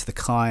speak to the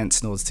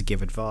clients in order to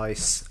give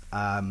advice,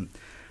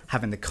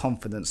 having the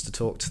confidence to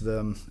talk to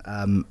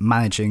them,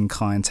 managing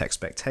client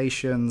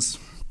expectations.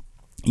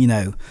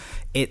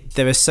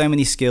 There are so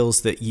many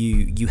skills that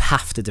you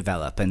have to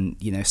develop, and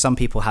some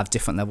people have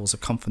different levels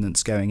of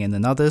confidence going in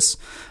than others.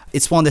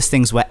 It's one of those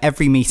things where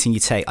every meeting you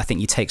take, I think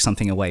you take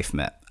something away from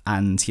it,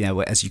 and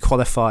as you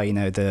qualify,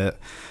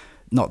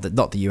 not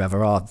that you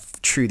ever are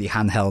truly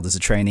handheld as a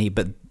trainee,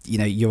 but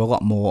you're a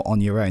lot more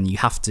on your own. You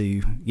have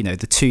to,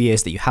 the 2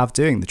 years that you have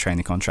doing the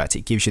training contract,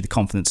 it gives you the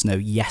confidence to know,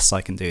 yes, I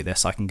can do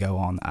this, I can go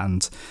on,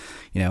 and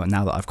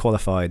now that I've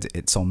qualified,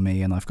 it's on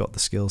me, and I've got the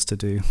skills to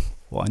do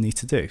what I need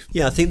to do.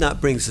 Yeah, I think that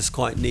brings us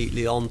quite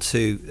neatly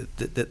onto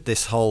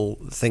this whole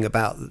thing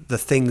about the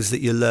things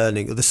that you're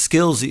learning, or the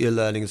skills that you're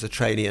learning as a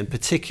trainee, and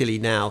particularly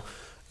now,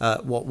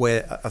 what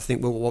we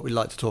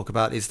like to talk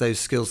about is those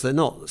skills. They're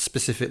not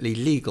specifically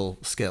legal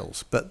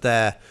skills, but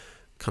they're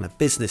kind of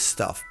business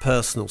stuff,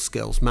 personal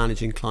skills,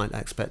 managing client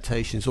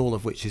expectations, all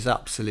of which is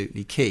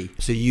absolutely key.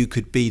 So you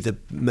could be the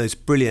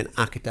most brilliant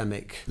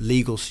academic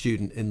legal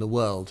student in the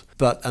world,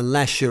 but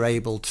unless you're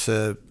able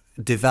to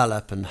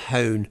develop and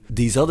hone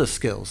these other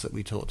skills that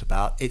we talked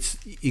about,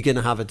 you're going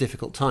to have a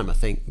difficult time, I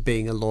think,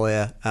 being a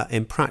lawyer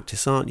in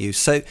practice, aren't you?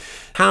 So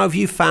how have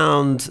you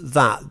found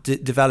that,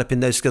 developing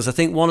those skills? I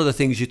think one of the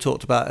things you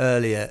talked about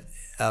earlier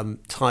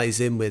ties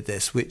in with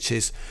this, which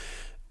is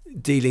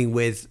dealing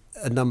with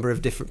a number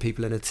of different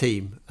people in a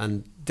team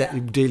and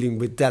dealing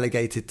with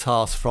delegated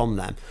tasks from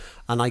them.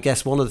 And I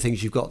guess one of the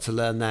things you've got to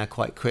learn there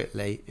quite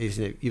quickly is,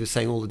 you were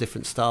saying all the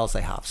different styles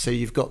they have. So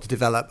you've got to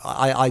develop,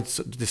 I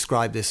sort of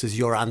describe this as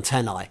your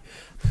antennae.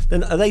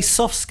 Then are they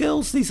soft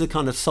skills? These are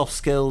kind of soft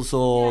skills,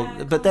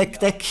 but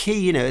they're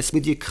key, it's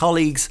with your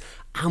colleagues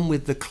and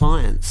with the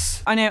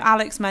clients. I know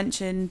Alex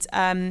mentioned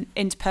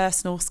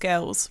interpersonal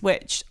skills,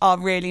 which are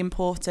really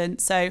important.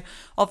 So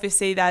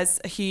obviously there's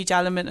a huge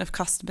element of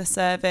customer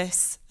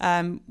service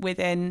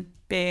within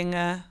being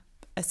a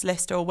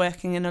solicitor or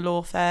working in a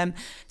law firm.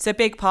 So a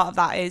big part of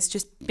that is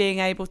just being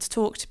able to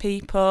talk to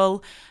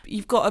people.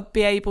 You've got to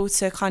be able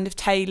to kind of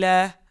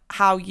tailor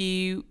how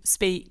you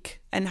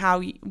speak and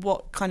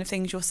what kind of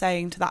things you're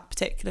saying to that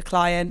particular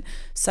client.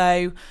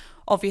 So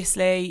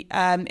obviously,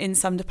 in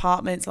some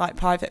departments like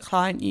private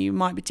client, you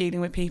might be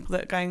dealing with people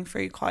that are going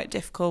through quite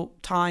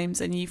difficult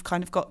times, and you've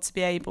kind of got to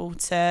be able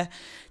to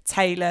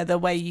tailor the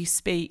way you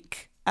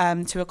speak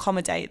to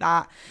accommodate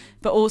that.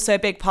 But also a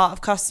big part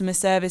of customer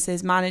service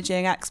is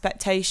managing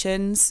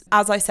expectations.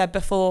 As I said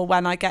before,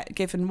 when I get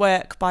given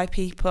work by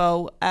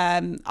people,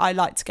 I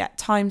like to get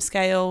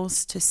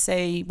timescales to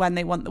see when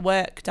they want the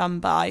work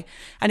done by.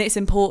 And it's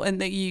important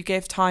that you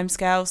give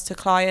timescales to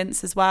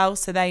clients as well,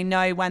 so they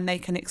know when they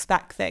can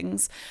expect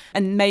things,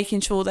 and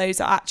making sure those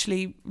are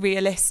actually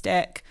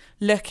realistic,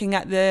 looking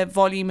at the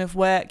volume of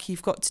work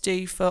you've got to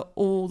do for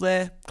all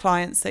the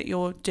clients that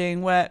you're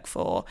doing work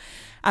for,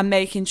 and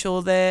making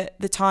sure the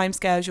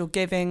timescales you're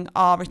giving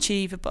are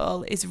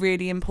achievable is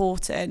really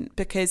important,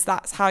 because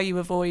that's how you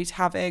avoid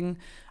having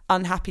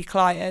unhappy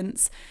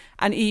clients.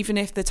 And even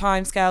if the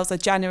timescales are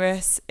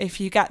generous, if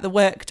you get the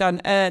work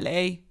done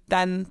early,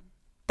 then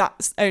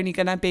that's only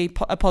going to be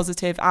a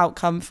positive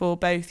outcome for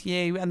both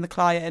you and the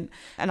client.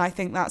 And I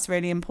think that's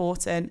really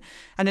important.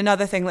 And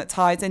another thing that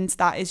ties into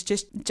that is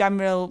just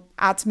general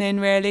admin,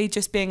 really,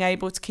 just being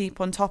able to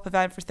keep on top of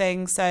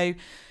everything. So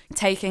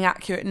taking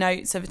accurate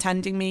notes of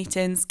attending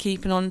meetings,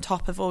 keeping on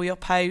top of all your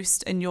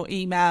posts and your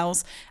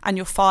emails and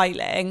your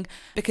filing,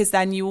 because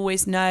then you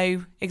always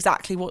know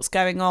exactly what's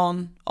going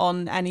on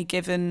any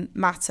given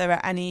matter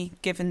at any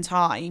given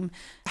time.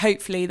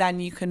 Hopefully then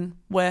you can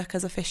work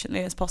as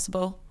efficiently as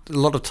possible. A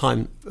lot of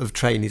time of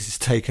trainees is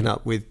taken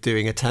up with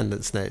doing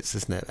attendance notes,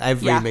 isn't it?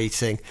 Every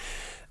meeting,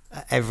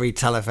 every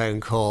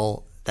telephone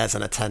call, there's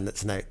an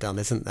attendance note done,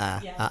 isn't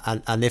there? Yeah.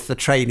 And if the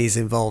trainee's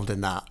involved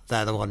in that,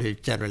 they're the one who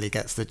generally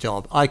gets the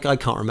job. I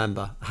can't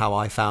remember how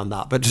I found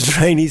that, but do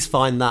trainees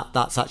find that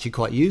that's actually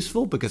quite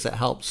useful because it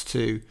helps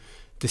to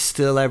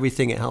distill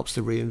everything, it helps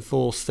to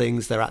reinforce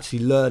things, they're actually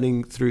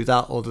learning through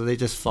that, or do they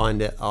just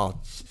find it,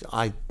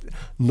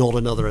 not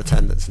another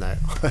attendance note?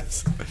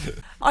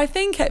 I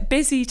think at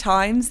busy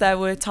times, there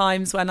were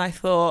times when I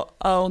thought,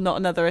 not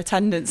another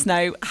attendance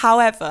note.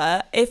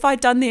 However, if I'd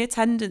done the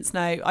attendance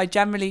note, I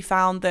generally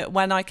found that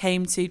when I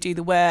came to do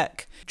the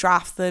work,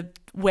 draft the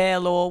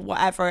will or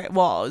whatever it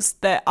was,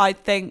 that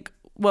I'd think,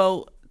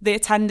 well, the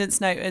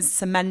attendance note has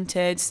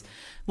cemented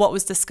what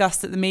was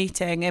discussed at the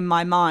meeting in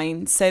my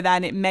mind. So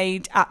then it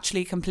made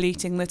actually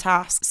completing the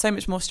task so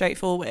much more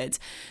straightforward.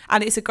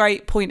 And it's a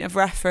great point of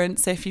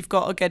reference if you've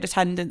got a good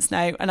attendance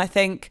note. And I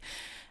think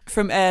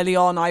from early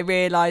on, I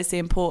realised the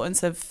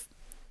importance of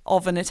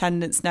an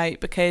attendance note,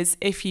 because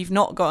if you've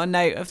not got a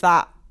note of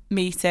that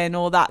meeting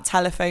or that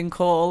telephone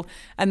call,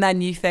 and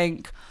then you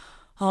think,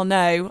 oh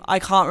no, I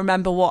can't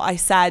remember what I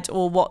said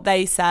or what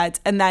they said,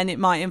 and then it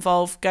might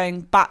involve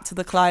going back to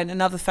the client,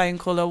 another phone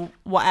call or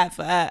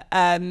whatever.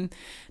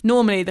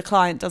 Normally the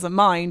client doesn't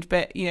mind,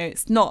 but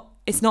it's not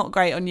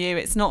great on you.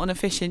 It's not an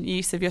efficient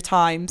use of your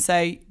time.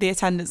 So the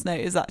attendance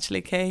note is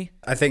actually key.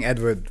 I think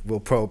Edward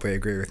will probably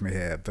agree with me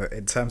here, but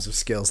in terms of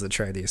skills that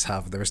trainees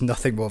have, there is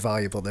nothing more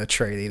valuable than a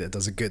trainee that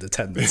does a good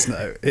attendance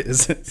note.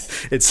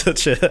 It's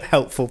such a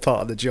helpful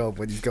part of the job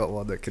when you've got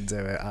one that can do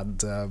it.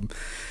 And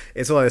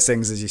it's one of those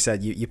things, as you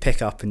said, you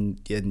pick up and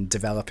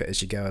develop it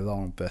as you go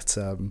along. But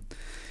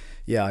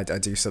I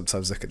do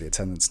sometimes look at the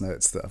attendance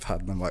notes that I've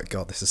had and I'm like,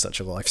 God, this is such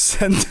a life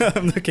send.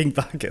 I'm looking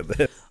back at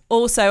this.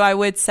 Also, I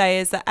would say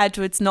is that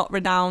Edward's not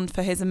renowned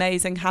for his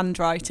amazing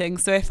handwriting.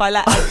 So if I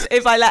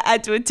let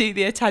Edward do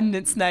the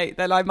attendance note,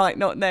 then I might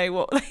not know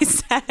what they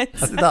said.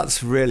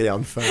 That's really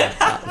unfair,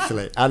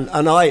 actually. And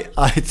I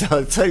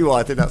tell you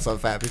why I think that's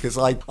unfair, because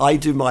I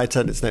do my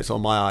attendance notes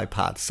on my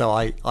iPad. So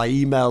I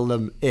email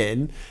them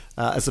in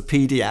as a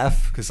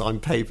PDF, because I'm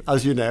paper,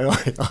 as you know,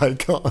 I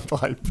got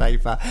my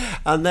paper,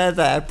 and they're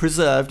there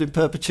preserved in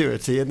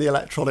perpetuity in the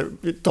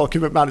electronic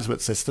document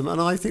management system,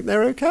 and I think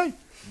they're okay.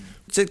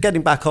 So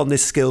getting back on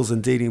this skills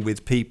and dealing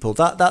with people,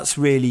 that's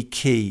really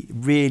key,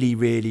 really,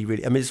 really,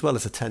 really. I mean, as well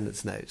as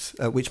attendance notes,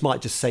 which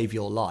might just save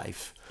your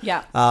life.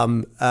 Yeah.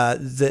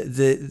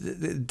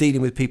 The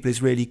dealing with people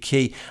is really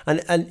key,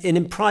 and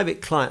in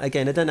private client,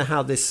 again, I don't know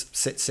how this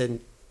sits in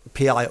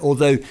PI,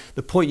 although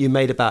the point you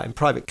made about in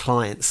private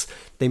clients,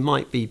 they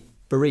might be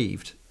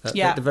bereaved.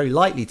 They're very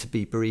likely to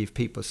be bereaved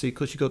people. So of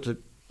course you've got to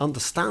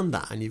understand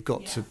that, and you've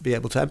got to be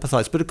able to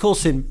empathise. But of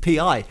course in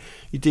PI,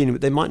 you're dealing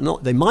with,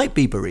 they might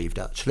be bereaved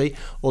actually,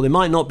 or they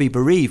might not be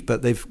bereaved,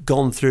 but they've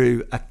gone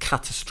through a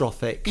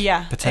catastrophic,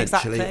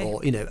 potentially, exactly.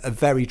 or a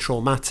very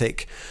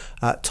traumatic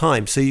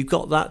time. So you've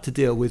got that to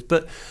deal with.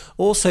 But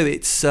also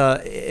it's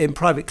in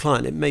private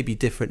client, it may be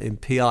different in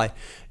PI.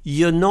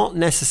 You're not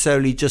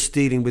necessarily just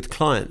dealing with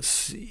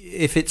clients.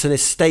 If it's an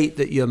estate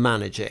that you're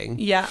managing,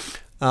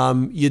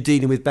 you're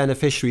dealing with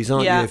beneficiaries,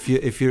 aren't you?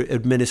 If you're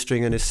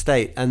administering an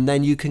estate, and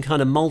then you can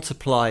kind of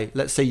multiply.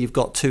 Let's say you've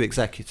got 2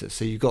 executors,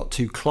 so you've got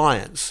 2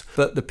 clients,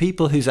 but the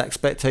people whose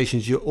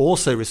expectations you're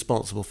also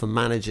responsible for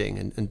managing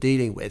and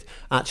dealing with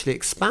actually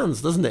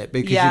expands, doesn't it?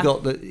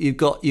 Because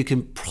you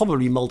can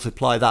probably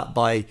multiply that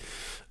by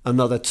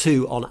another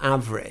 2 on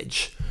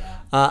average,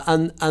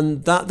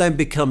 and that then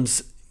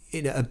becomes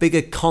a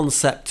bigger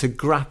concept to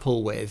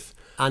grapple with.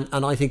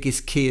 and I think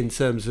is key in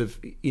terms of,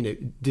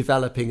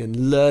 developing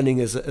and learning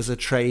as a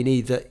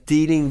trainee, that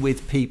dealing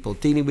with people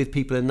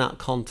in that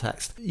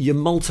context, you're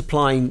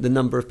multiplying the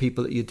number of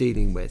people that you're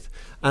dealing with.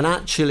 And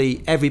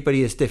actually,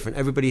 everybody is different.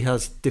 Everybody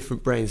has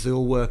different brains. They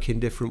all work in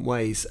different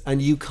ways.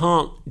 And you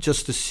can't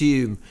just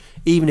assume,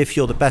 even if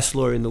you're the best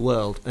lawyer in the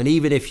world, and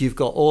even if you've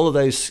got all of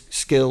those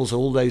skills,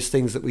 all those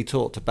things that we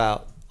talked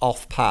about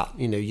off pat,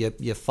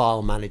 your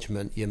file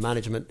management, your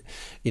management,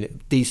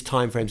 these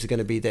timeframes are going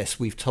to be this.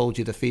 We've told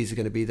you the fees are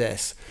going to be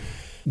this.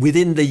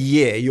 Within the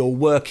year, your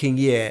working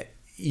year,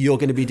 you're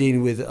going to be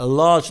dealing with a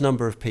large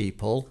number of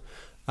people.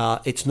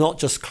 It's not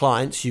just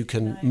clients. You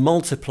can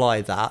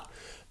multiply that.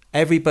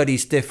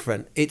 Everybody's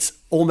different. It's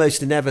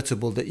almost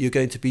inevitable that you're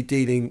going to be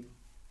dealing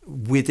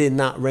within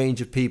that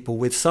range of people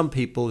with some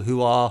people who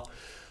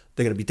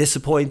they're going to be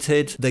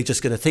disappointed. They're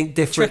just going to think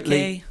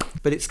differently. Tricky.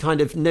 But it's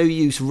kind of no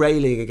use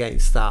railing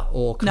against that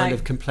or kind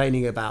of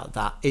complaining about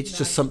that. It's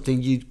just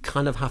something you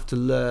kind of have to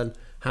learn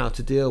how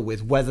to deal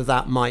with, whether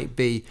that might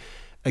be,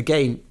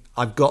 again,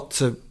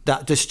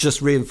 this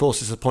just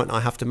reinforces the point, I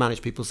have to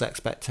manage people's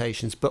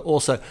expectations, but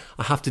also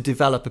I have to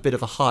develop a bit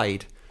of a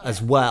hide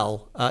as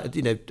well.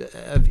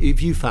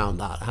 If you found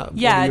that?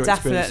 Yeah,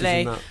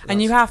 definitely.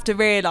 And you have to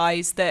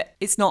realise that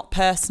it's not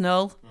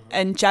personal,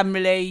 and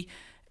generally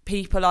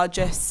people are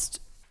just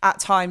at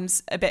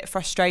times a bit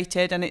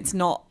frustrated, and it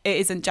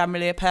isn't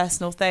generally a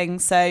personal thing.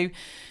 So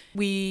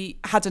we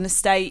had an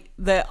estate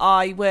that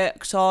I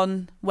worked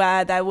on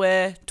where there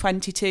were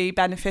 22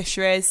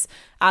 beneficiaries,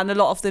 and a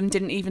lot of them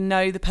didn't even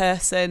know the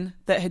person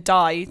that had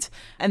died.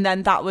 And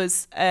then that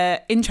was an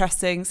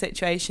interesting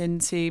situation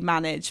to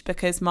manage,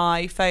 because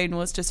my phone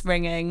was just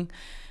ringing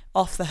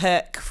off the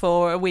hook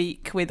for a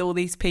week with all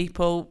these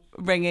people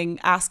ringing,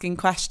 asking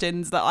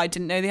questions that I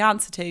didn't know the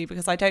answer to,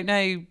 because I don't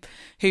know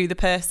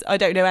I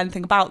don't know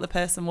anything about the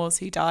person was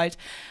who died.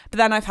 But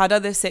then I've had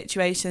other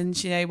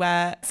situations,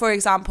 where, for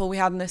example, we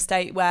had an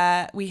estate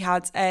where we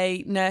had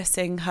a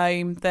nursing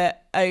home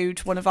that owed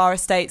one of our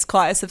estates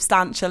quite a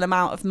substantial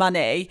amount of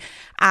money,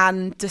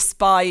 and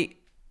despite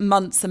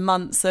months and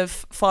months of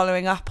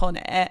following up on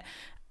it,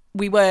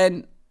 we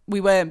weren't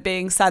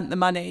being sent the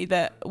money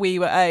that we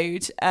were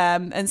owed.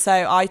 And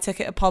so I took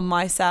it upon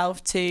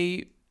myself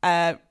to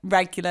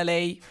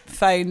regularly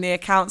phone the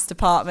accounts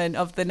department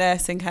of the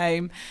nursing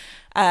home,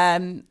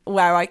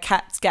 where I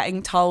kept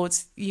getting told,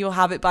 you'll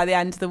have it by the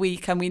end of the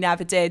week, and we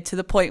never did, to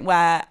the point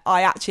where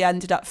I actually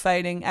ended up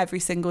phoning every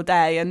single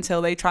day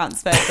until they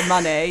transferred the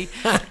money.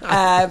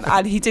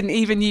 And he didn't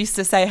even used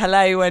to say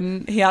hello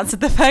when he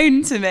answered the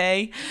phone to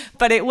me,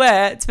 but it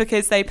worked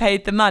because they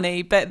paid the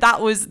money. But that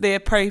was the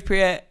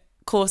appropriate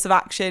course of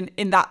action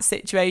in that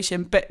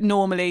situation, but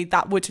normally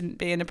that wouldn't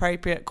be an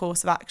appropriate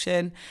course of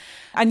action.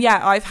 And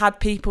I've had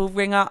people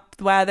ring up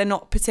where they're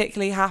not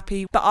particularly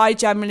happy, but I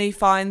generally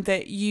find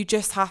that you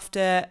just have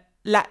to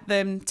let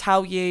them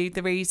tell you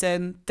the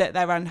reason that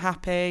they're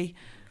unhappy,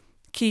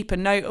 keep a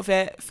note of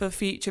it for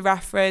future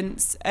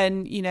reference,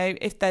 and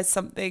if there's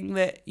something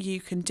that you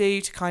can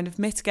do to kind of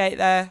mitigate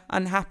their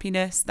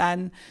unhappiness,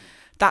 then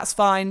that's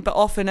fine. But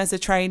often as a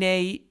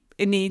trainee,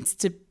 it needs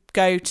to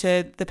go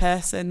to the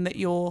person that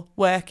you're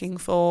working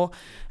for.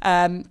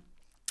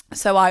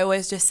 So I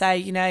always just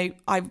say,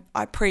 I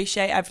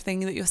appreciate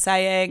everything that you're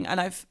saying, and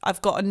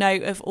I've got a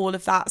note of all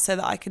of that so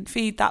that I can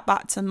feed that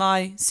back to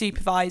my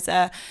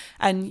supervisor.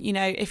 And,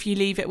 if you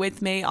leave it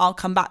with me, I'll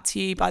come back to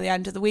you by the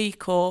end of the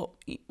week or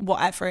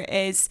whatever it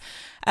is.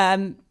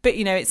 But,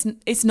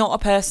 it's not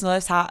a personal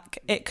attack.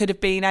 It could have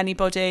been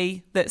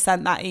anybody that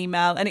sent that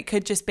email, and it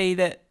could just be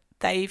that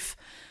they've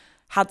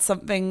had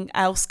something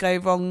else go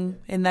wrong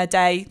in their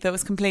day that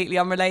was completely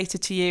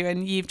unrelated to you,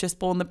 and you've just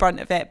borne the brunt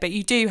of it. But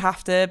you do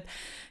have to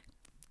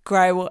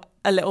grow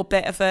a little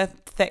bit of a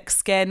thick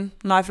skin,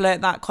 and I've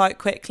learnt that quite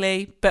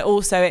quickly. But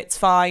also it's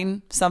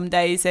fine some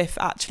days if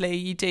actually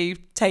you do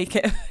take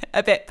it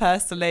a bit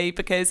personally,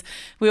 because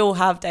we all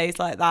have days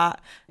like that.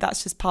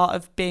 That's just part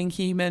of being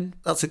human.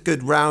 That's a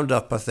good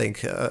roundup, I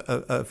think,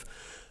 of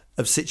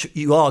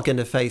you are going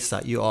to face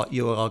that. You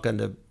are going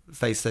to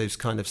face those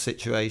kind of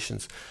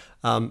situations.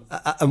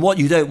 And what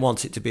you don't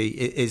want it to be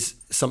is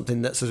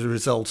something that's as a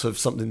result of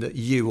something that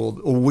you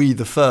or we,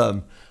 the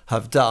firm,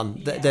 have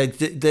done. Yeah.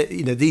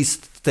 These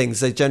things,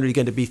 they're generally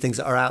going to be things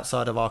that are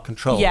outside of our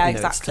control. Yeah,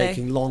 exactly. It's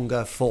taking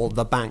longer for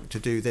the bank to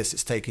do this.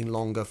 It's taking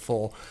longer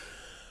for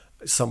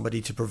somebody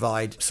to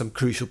provide some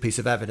crucial piece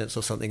of evidence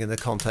or something in the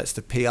context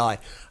of PI.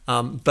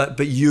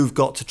 But you've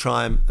got to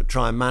try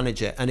and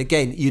manage it. And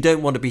again, you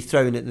don't want to be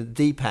thrown in the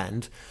deep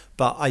end.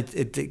 But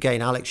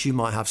again, Alex, you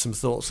might have some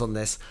thoughts on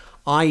this.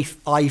 I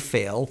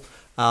feel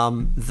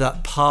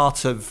that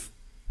part of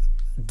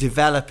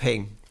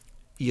developing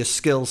your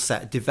skill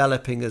set,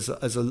 developing as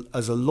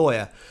a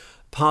lawyer,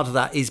 part of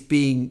that is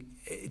being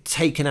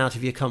taken out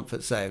of your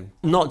comfort zone.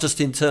 Not just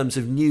in terms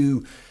of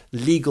new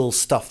legal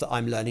stuff that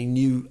I'm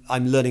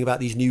learning about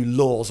these new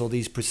laws or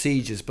these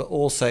procedures, but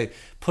also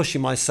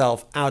pushing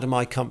myself out of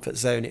my comfort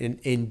zone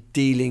in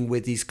dealing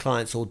with these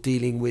clients or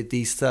dealing with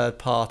these third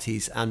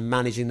parties and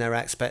managing their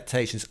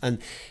expectations. And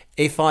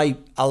if I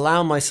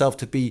allow myself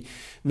to be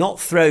not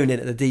thrown in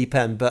at the deep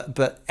end,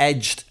 but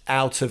edged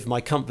out of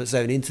my comfort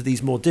zone into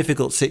these more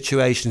difficult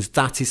situations,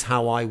 that is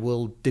how I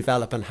will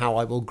develop and how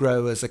I will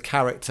grow as a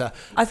character.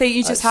 I think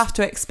you just have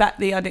to expect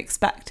the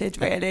unexpected,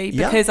 really,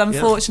 because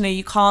unfortunately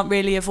you can't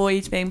really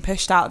avoid being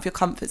pushed out of your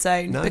comfort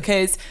zone. No.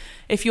 Because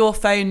if your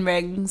phone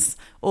rings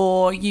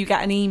or you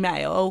get an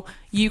email,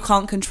 you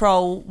can't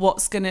control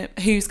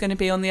who's gonna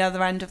be on the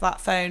other end of that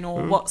phone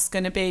or what's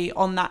gonna be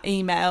on that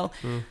email.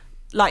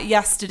 Like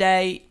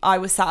yesterday, I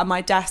was sat at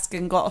my desk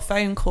and got a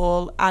phone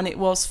call, and it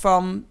was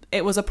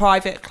a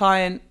private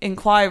client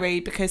inquiry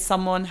because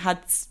someone had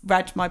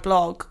read my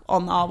blog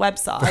on our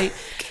website.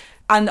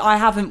 And I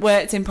haven't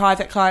worked in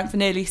private client for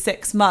nearly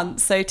 6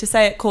 months. So to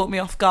say it caught me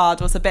off guard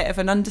was a bit of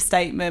an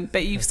understatement,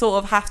 but you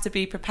sort of have to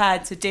be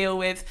prepared to deal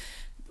with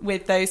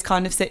those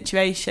kind of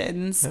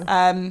situations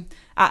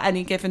at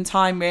any given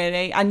time,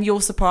 really. And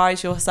you'll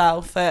surprise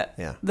yourself at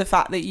the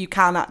fact that you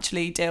can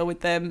actually deal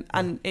with them,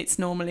 and it's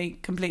normally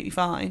completely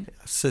fine.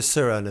 So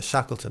Sir Ernest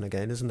Shackleton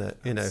again, isn't it?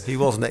 You know, he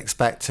wasn't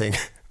expecting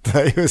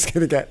that he was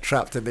going to get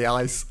trapped in the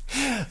ice.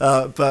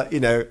 But,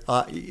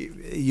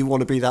 you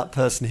want to be that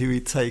person who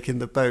he'd take in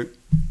the boat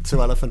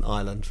to Elephant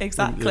Island.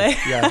 Exactly.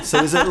 Yeah.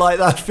 So is it like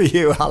that for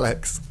you,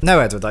 Alex? No,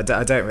 Edward,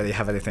 I don't really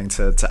have anything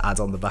to add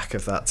on the back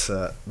of that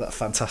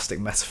fantastic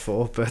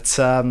metaphor. But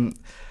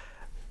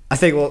I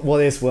think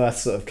what is worth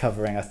sort of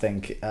covering, I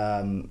think,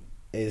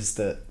 is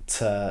that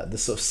the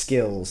sort of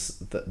skills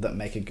that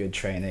make a good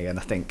trainee. And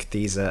I think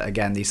these are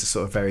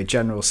sort of very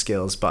general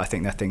skills, but I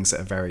think they're things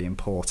that are very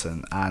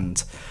important.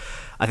 And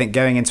I think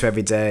going into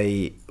every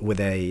day with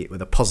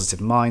a positive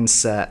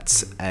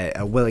mindset,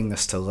 a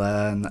willingness to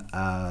learn,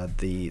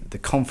 the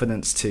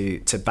confidence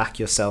to back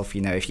yourself.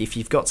 You know, if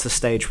you've got to the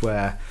stage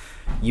where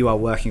you are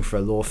working for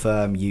a law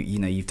firm,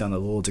 you've done a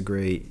law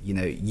degree,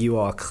 you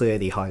are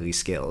clearly highly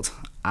skilled,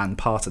 and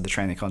part of the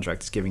training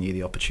contract is giving you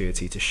the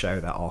opportunity to show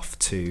that off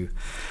to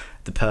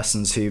the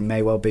persons who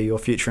may well be your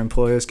future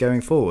employers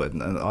going forward.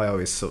 And I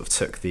always sort of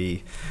took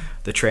the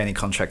training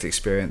contract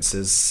experience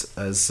as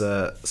sort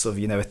of,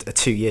 a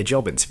 2-year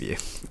job interview,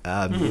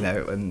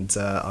 and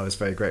I was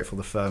very grateful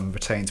the firm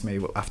retained me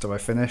after I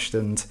finished,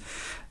 and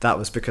that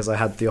was because I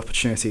had the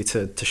opportunity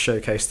to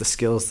showcase the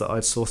skills that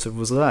I'd sort of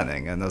was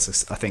learning. And I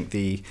think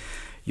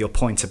your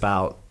point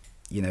about,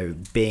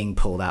 being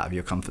pulled out of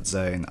your comfort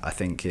zone, I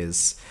think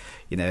is,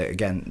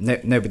 again,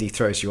 nobody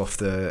throws you off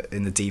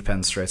in the deep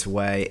end straight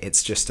away.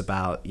 It's just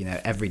about,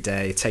 every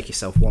day take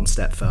yourself one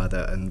step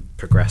further and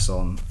progress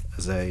on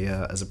as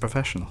a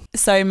professional.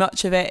 So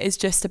much of it is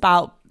just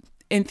about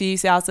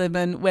enthusiasm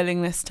and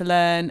willingness to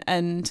learn,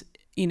 and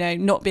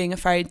not being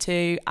afraid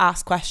to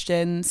ask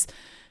questions,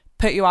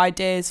 put your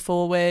ideas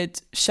forward,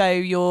 show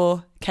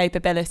your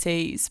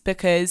capabilities,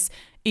 because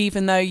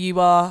even though you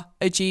are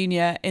a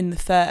junior in the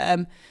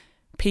firm,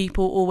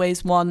 people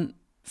always want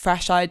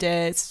fresh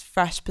ideas,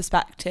 fresh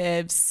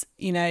perspectives,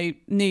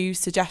 new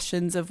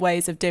suggestions of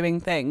ways of doing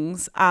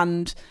things.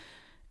 And,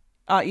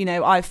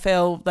 I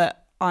feel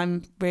that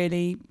I'm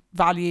really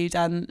valued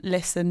and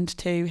listened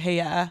to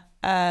here.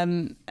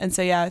 And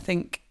so, I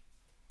think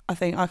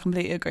I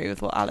completely agree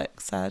with what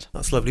Alex said.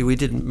 That's lovely. We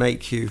didn't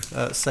make you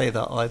say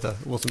that either.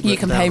 It wasn't. You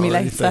can pay me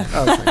later.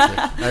 Oh,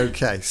 thank you.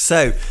 Okay.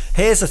 So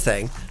here's the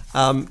thing.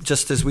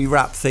 Just as we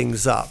wrap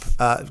things up,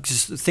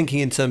 just thinking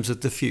in terms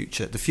of the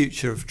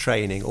future of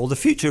training, or the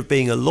future of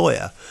being a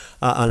lawyer,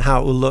 and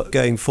how it will look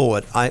going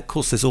forward. Of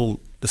course, there's all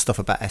the stuff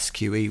about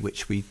SQE,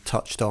 which we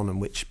touched on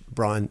and which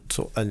Brian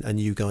and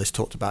you guys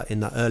talked about in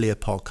that earlier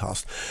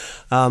podcast.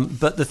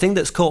 But the thing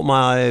that's caught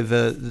my eye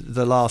over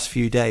the last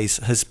few days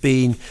has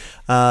been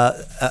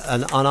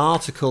an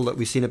article that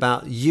we've seen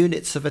about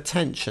units of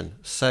attention.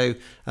 So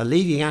a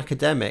leading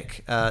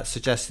academic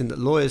suggesting that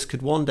lawyers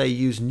could one day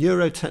use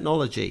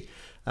neurotechnology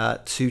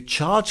to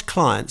charge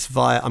clients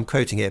via, I'm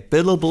quoting here,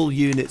 billable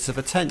units of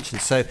attention.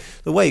 So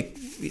the way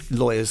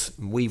lawyers,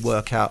 we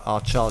work out our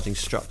charging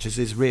structures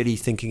is really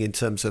thinking in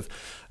terms of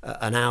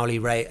an hourly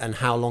rate and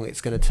how long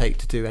it's going to take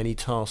to do any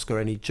task or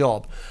any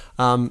job.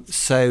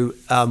 So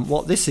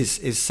what this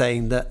is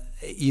saying that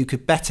you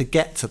could better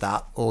get to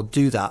that or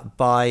do that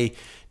by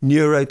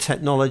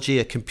neurotechnology,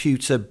 a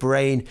computer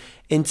brain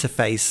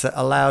interface that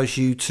allows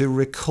you to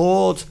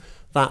record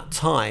that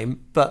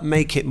time but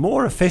make it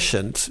more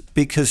efficient,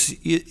 because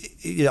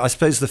I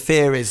suppose the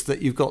fear is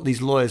that you've got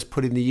these lawyers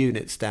putting the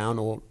units down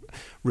or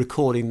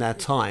recording their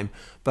time,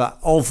 but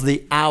of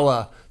the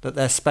hour that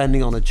they're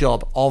spending on a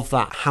job, of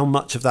that, how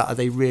much of that are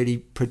they really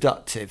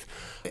productive?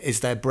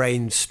 Is their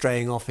brain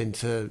straying off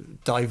into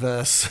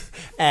diverse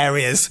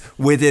areas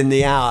within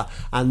the hour?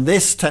 And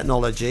this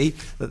technology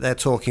that they're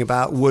talking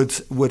about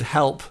would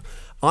help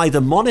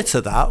either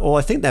monitor that, or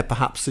I think they're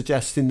perhaps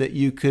suggesting that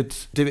you could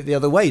do it the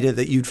other way,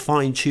 that you'd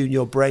fine-tune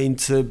your brain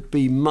to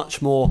be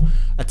much more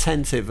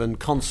attentive and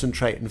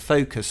concentrate and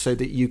focus so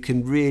that you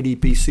can really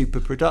be super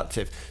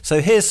productive.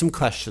 So here's some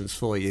questions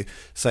for you,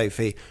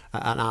 Sophie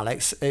and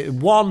Alex.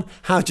 One,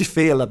 how do you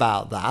feel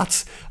about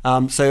that?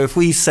 So if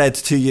we said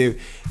to you,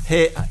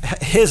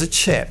 here's a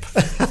chip,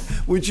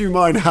 would you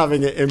mind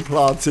having it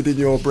implanted in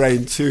your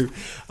brain to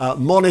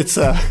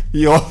monitor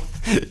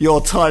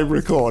your time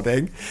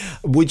recording?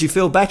 Would you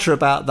feel better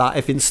about that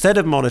if instead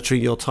of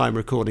monitoring your time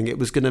recording, it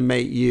was going to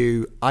make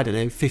you,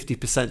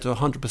 50% to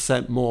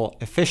 100% more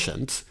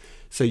efficient?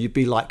 So you'd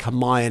be like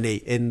Hermione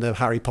in the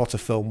Harry Potter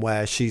film,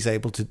 where she's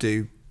able to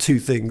do two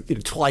things,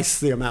 twice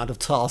the amount of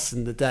tasks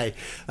in the day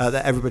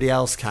that everybody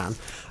else can.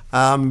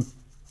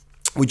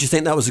 Would you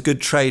think that was a good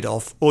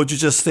trade-off? Or do you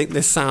just think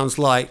this sounds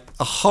like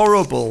a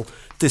horrible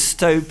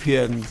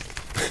dystopian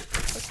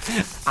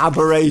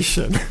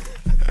aberration?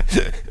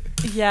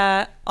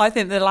 Yeah, I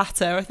think the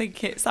latter. I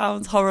think it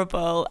sounds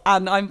horrible,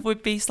 and I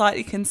would be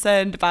slightly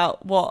concerned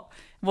about what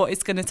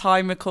is going to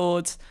time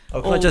record.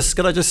 Can I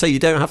just say, you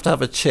don't have to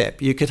have a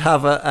chip. You could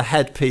have a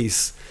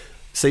headpiece,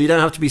 so you don't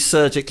have to be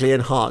surgically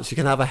enhanced. You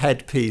can have a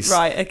headpiece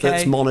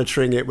that's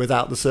monitoring it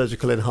without the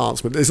surgical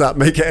enhancement. Does that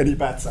make it any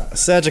better?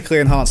 Surgically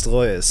enhanced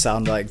lawyers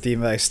sound like the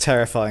most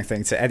terrifying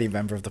thing to any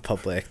member of the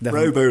public.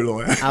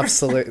 Robo-lawyer.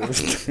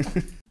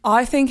 Absolutely.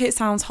 I think it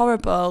sounds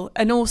horrible.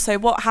 And also,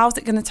 how's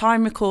it going to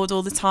time record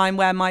all the time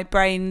where my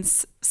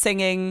brain's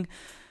singing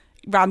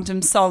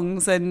random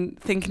songs and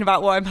thinking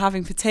about what I'm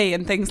having for tea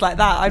and things like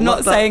that? I'm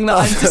not saying that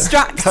I'm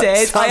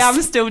distracted. I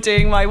am still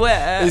doing my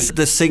work. It's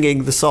the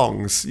singing the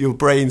songs, your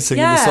brain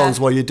singing the songs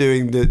while you're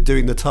doing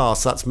the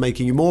tasks. That's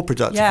making you more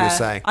productive, you're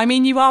saying. I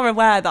mean, you are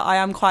aware that I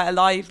am quite a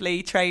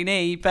lively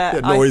trainee,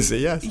 but noisy,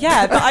 yes.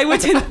 Yeah, but I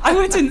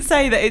wouldn't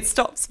say that it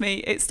stops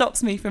me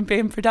from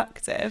being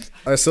productive.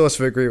 I sort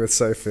of agree with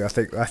Sophie. I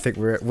think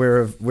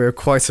we're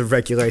quite a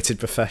regulated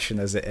profession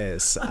as it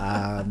is,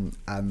 and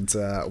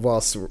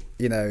whilst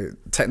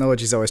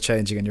technology is always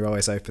changing, and you're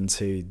always open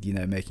to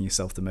making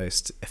yourself the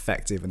most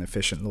effective and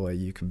efficient lawyer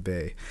you can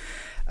be.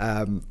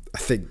 I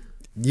think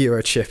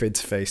neurochip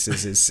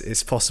interfaces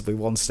is possibly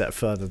one step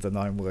further than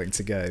I'm willing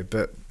to go,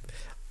 but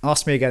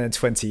ask me again in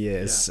 20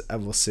 years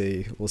and we'll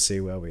see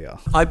where we are.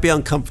 I'd be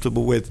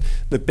uncomfortable with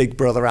the Big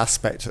Brother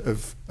aspect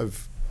of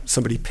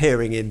somebody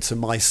peering into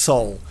my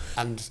soul,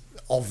 and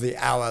of the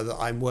hour that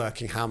I'm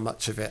working, how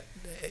much of it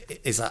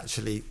is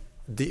actually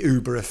the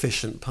uber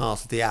efficient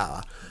part of the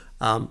hour.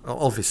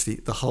 Obviously,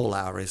 the whole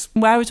hour is...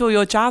 Where would all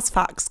your jazz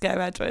facts go,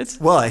 Edward?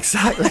 Well,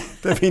 exactly.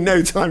 There'd be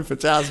no time for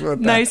jazz,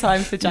 would there? No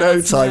time for jazz.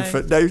 No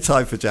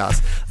time for jazz.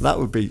 That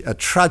would be a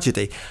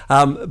tragedy.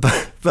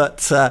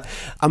 But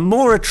I'm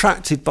more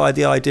attracted by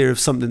the idea of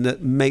something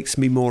that makes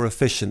me more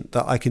efficient,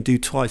 that I can do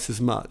twice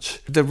as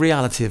much. The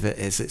reality of it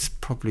is, it's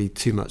probably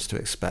too much to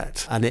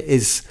expect, and it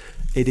is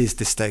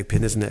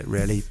dystopian, isn't it,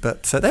 really?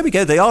 But there we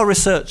go. They are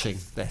researching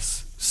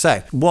this.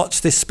 So watch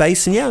this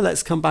space, and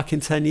let's come back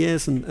in 10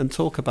 years and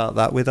talk about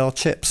that with our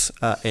chips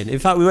in. In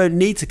fact, we won't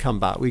need to come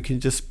back. We can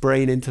just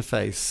brain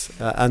interface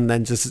and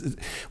then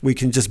we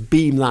can just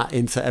beam that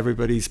into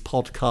everybody's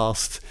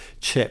podcast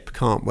chip,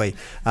 can't we,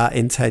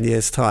 in 10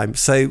 years' time.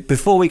 So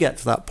before we get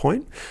to that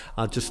point,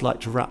 I'd just like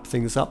to wrap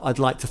things up. I'd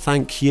like to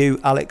thank you,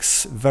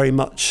 Alex, very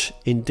much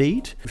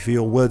indeed for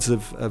your words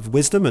of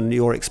wisdom and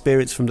your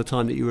experience from the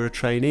time that you were a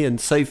trainee. And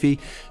Sophie,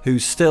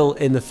 who's still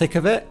in the thick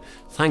of it,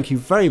 thank you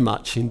very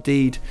much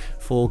indeed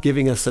for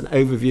giving us an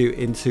overview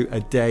into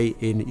a day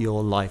in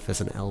your life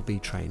as an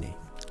LB trainee.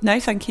 No,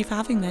 thank you for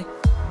having me.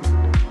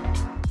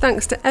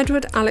 Thanks to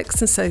Edward,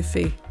 Alex and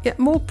Sophie. Yet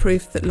more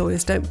proof that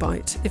lawyers don't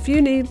bite. If you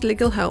need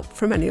legal help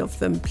from any of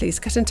them, please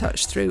get in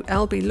touch through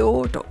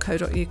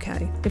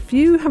lblaw.co.uk. If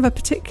you have a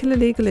particular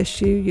legal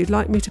issue you'd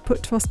like me to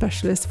put to our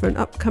specialist for an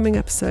upcoming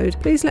episode,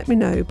 please let me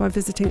know by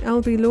visiting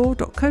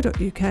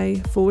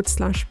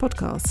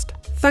lblaw.co.uk/podcast.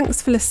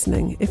 Thanks for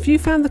listening. If you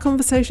found the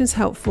conversations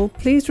helpful,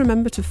 please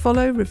remember to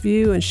follow,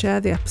 review and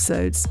share the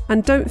episodes.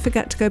 And don't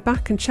forget to go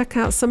back and check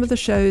out some of the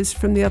shows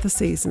from the other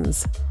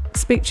seasons.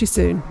 Speak to you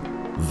soon.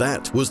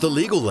 That was the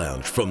Legal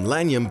Lounge from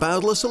Lanyon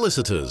Bowdler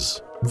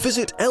Solicitors.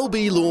 Visit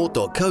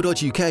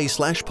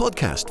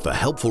lblaw.co.uk/podcast for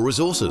helpful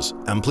resources.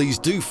 And please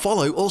do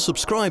follow or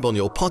subscribe on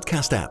your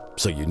podcast app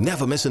so you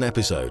never miss an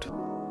episode.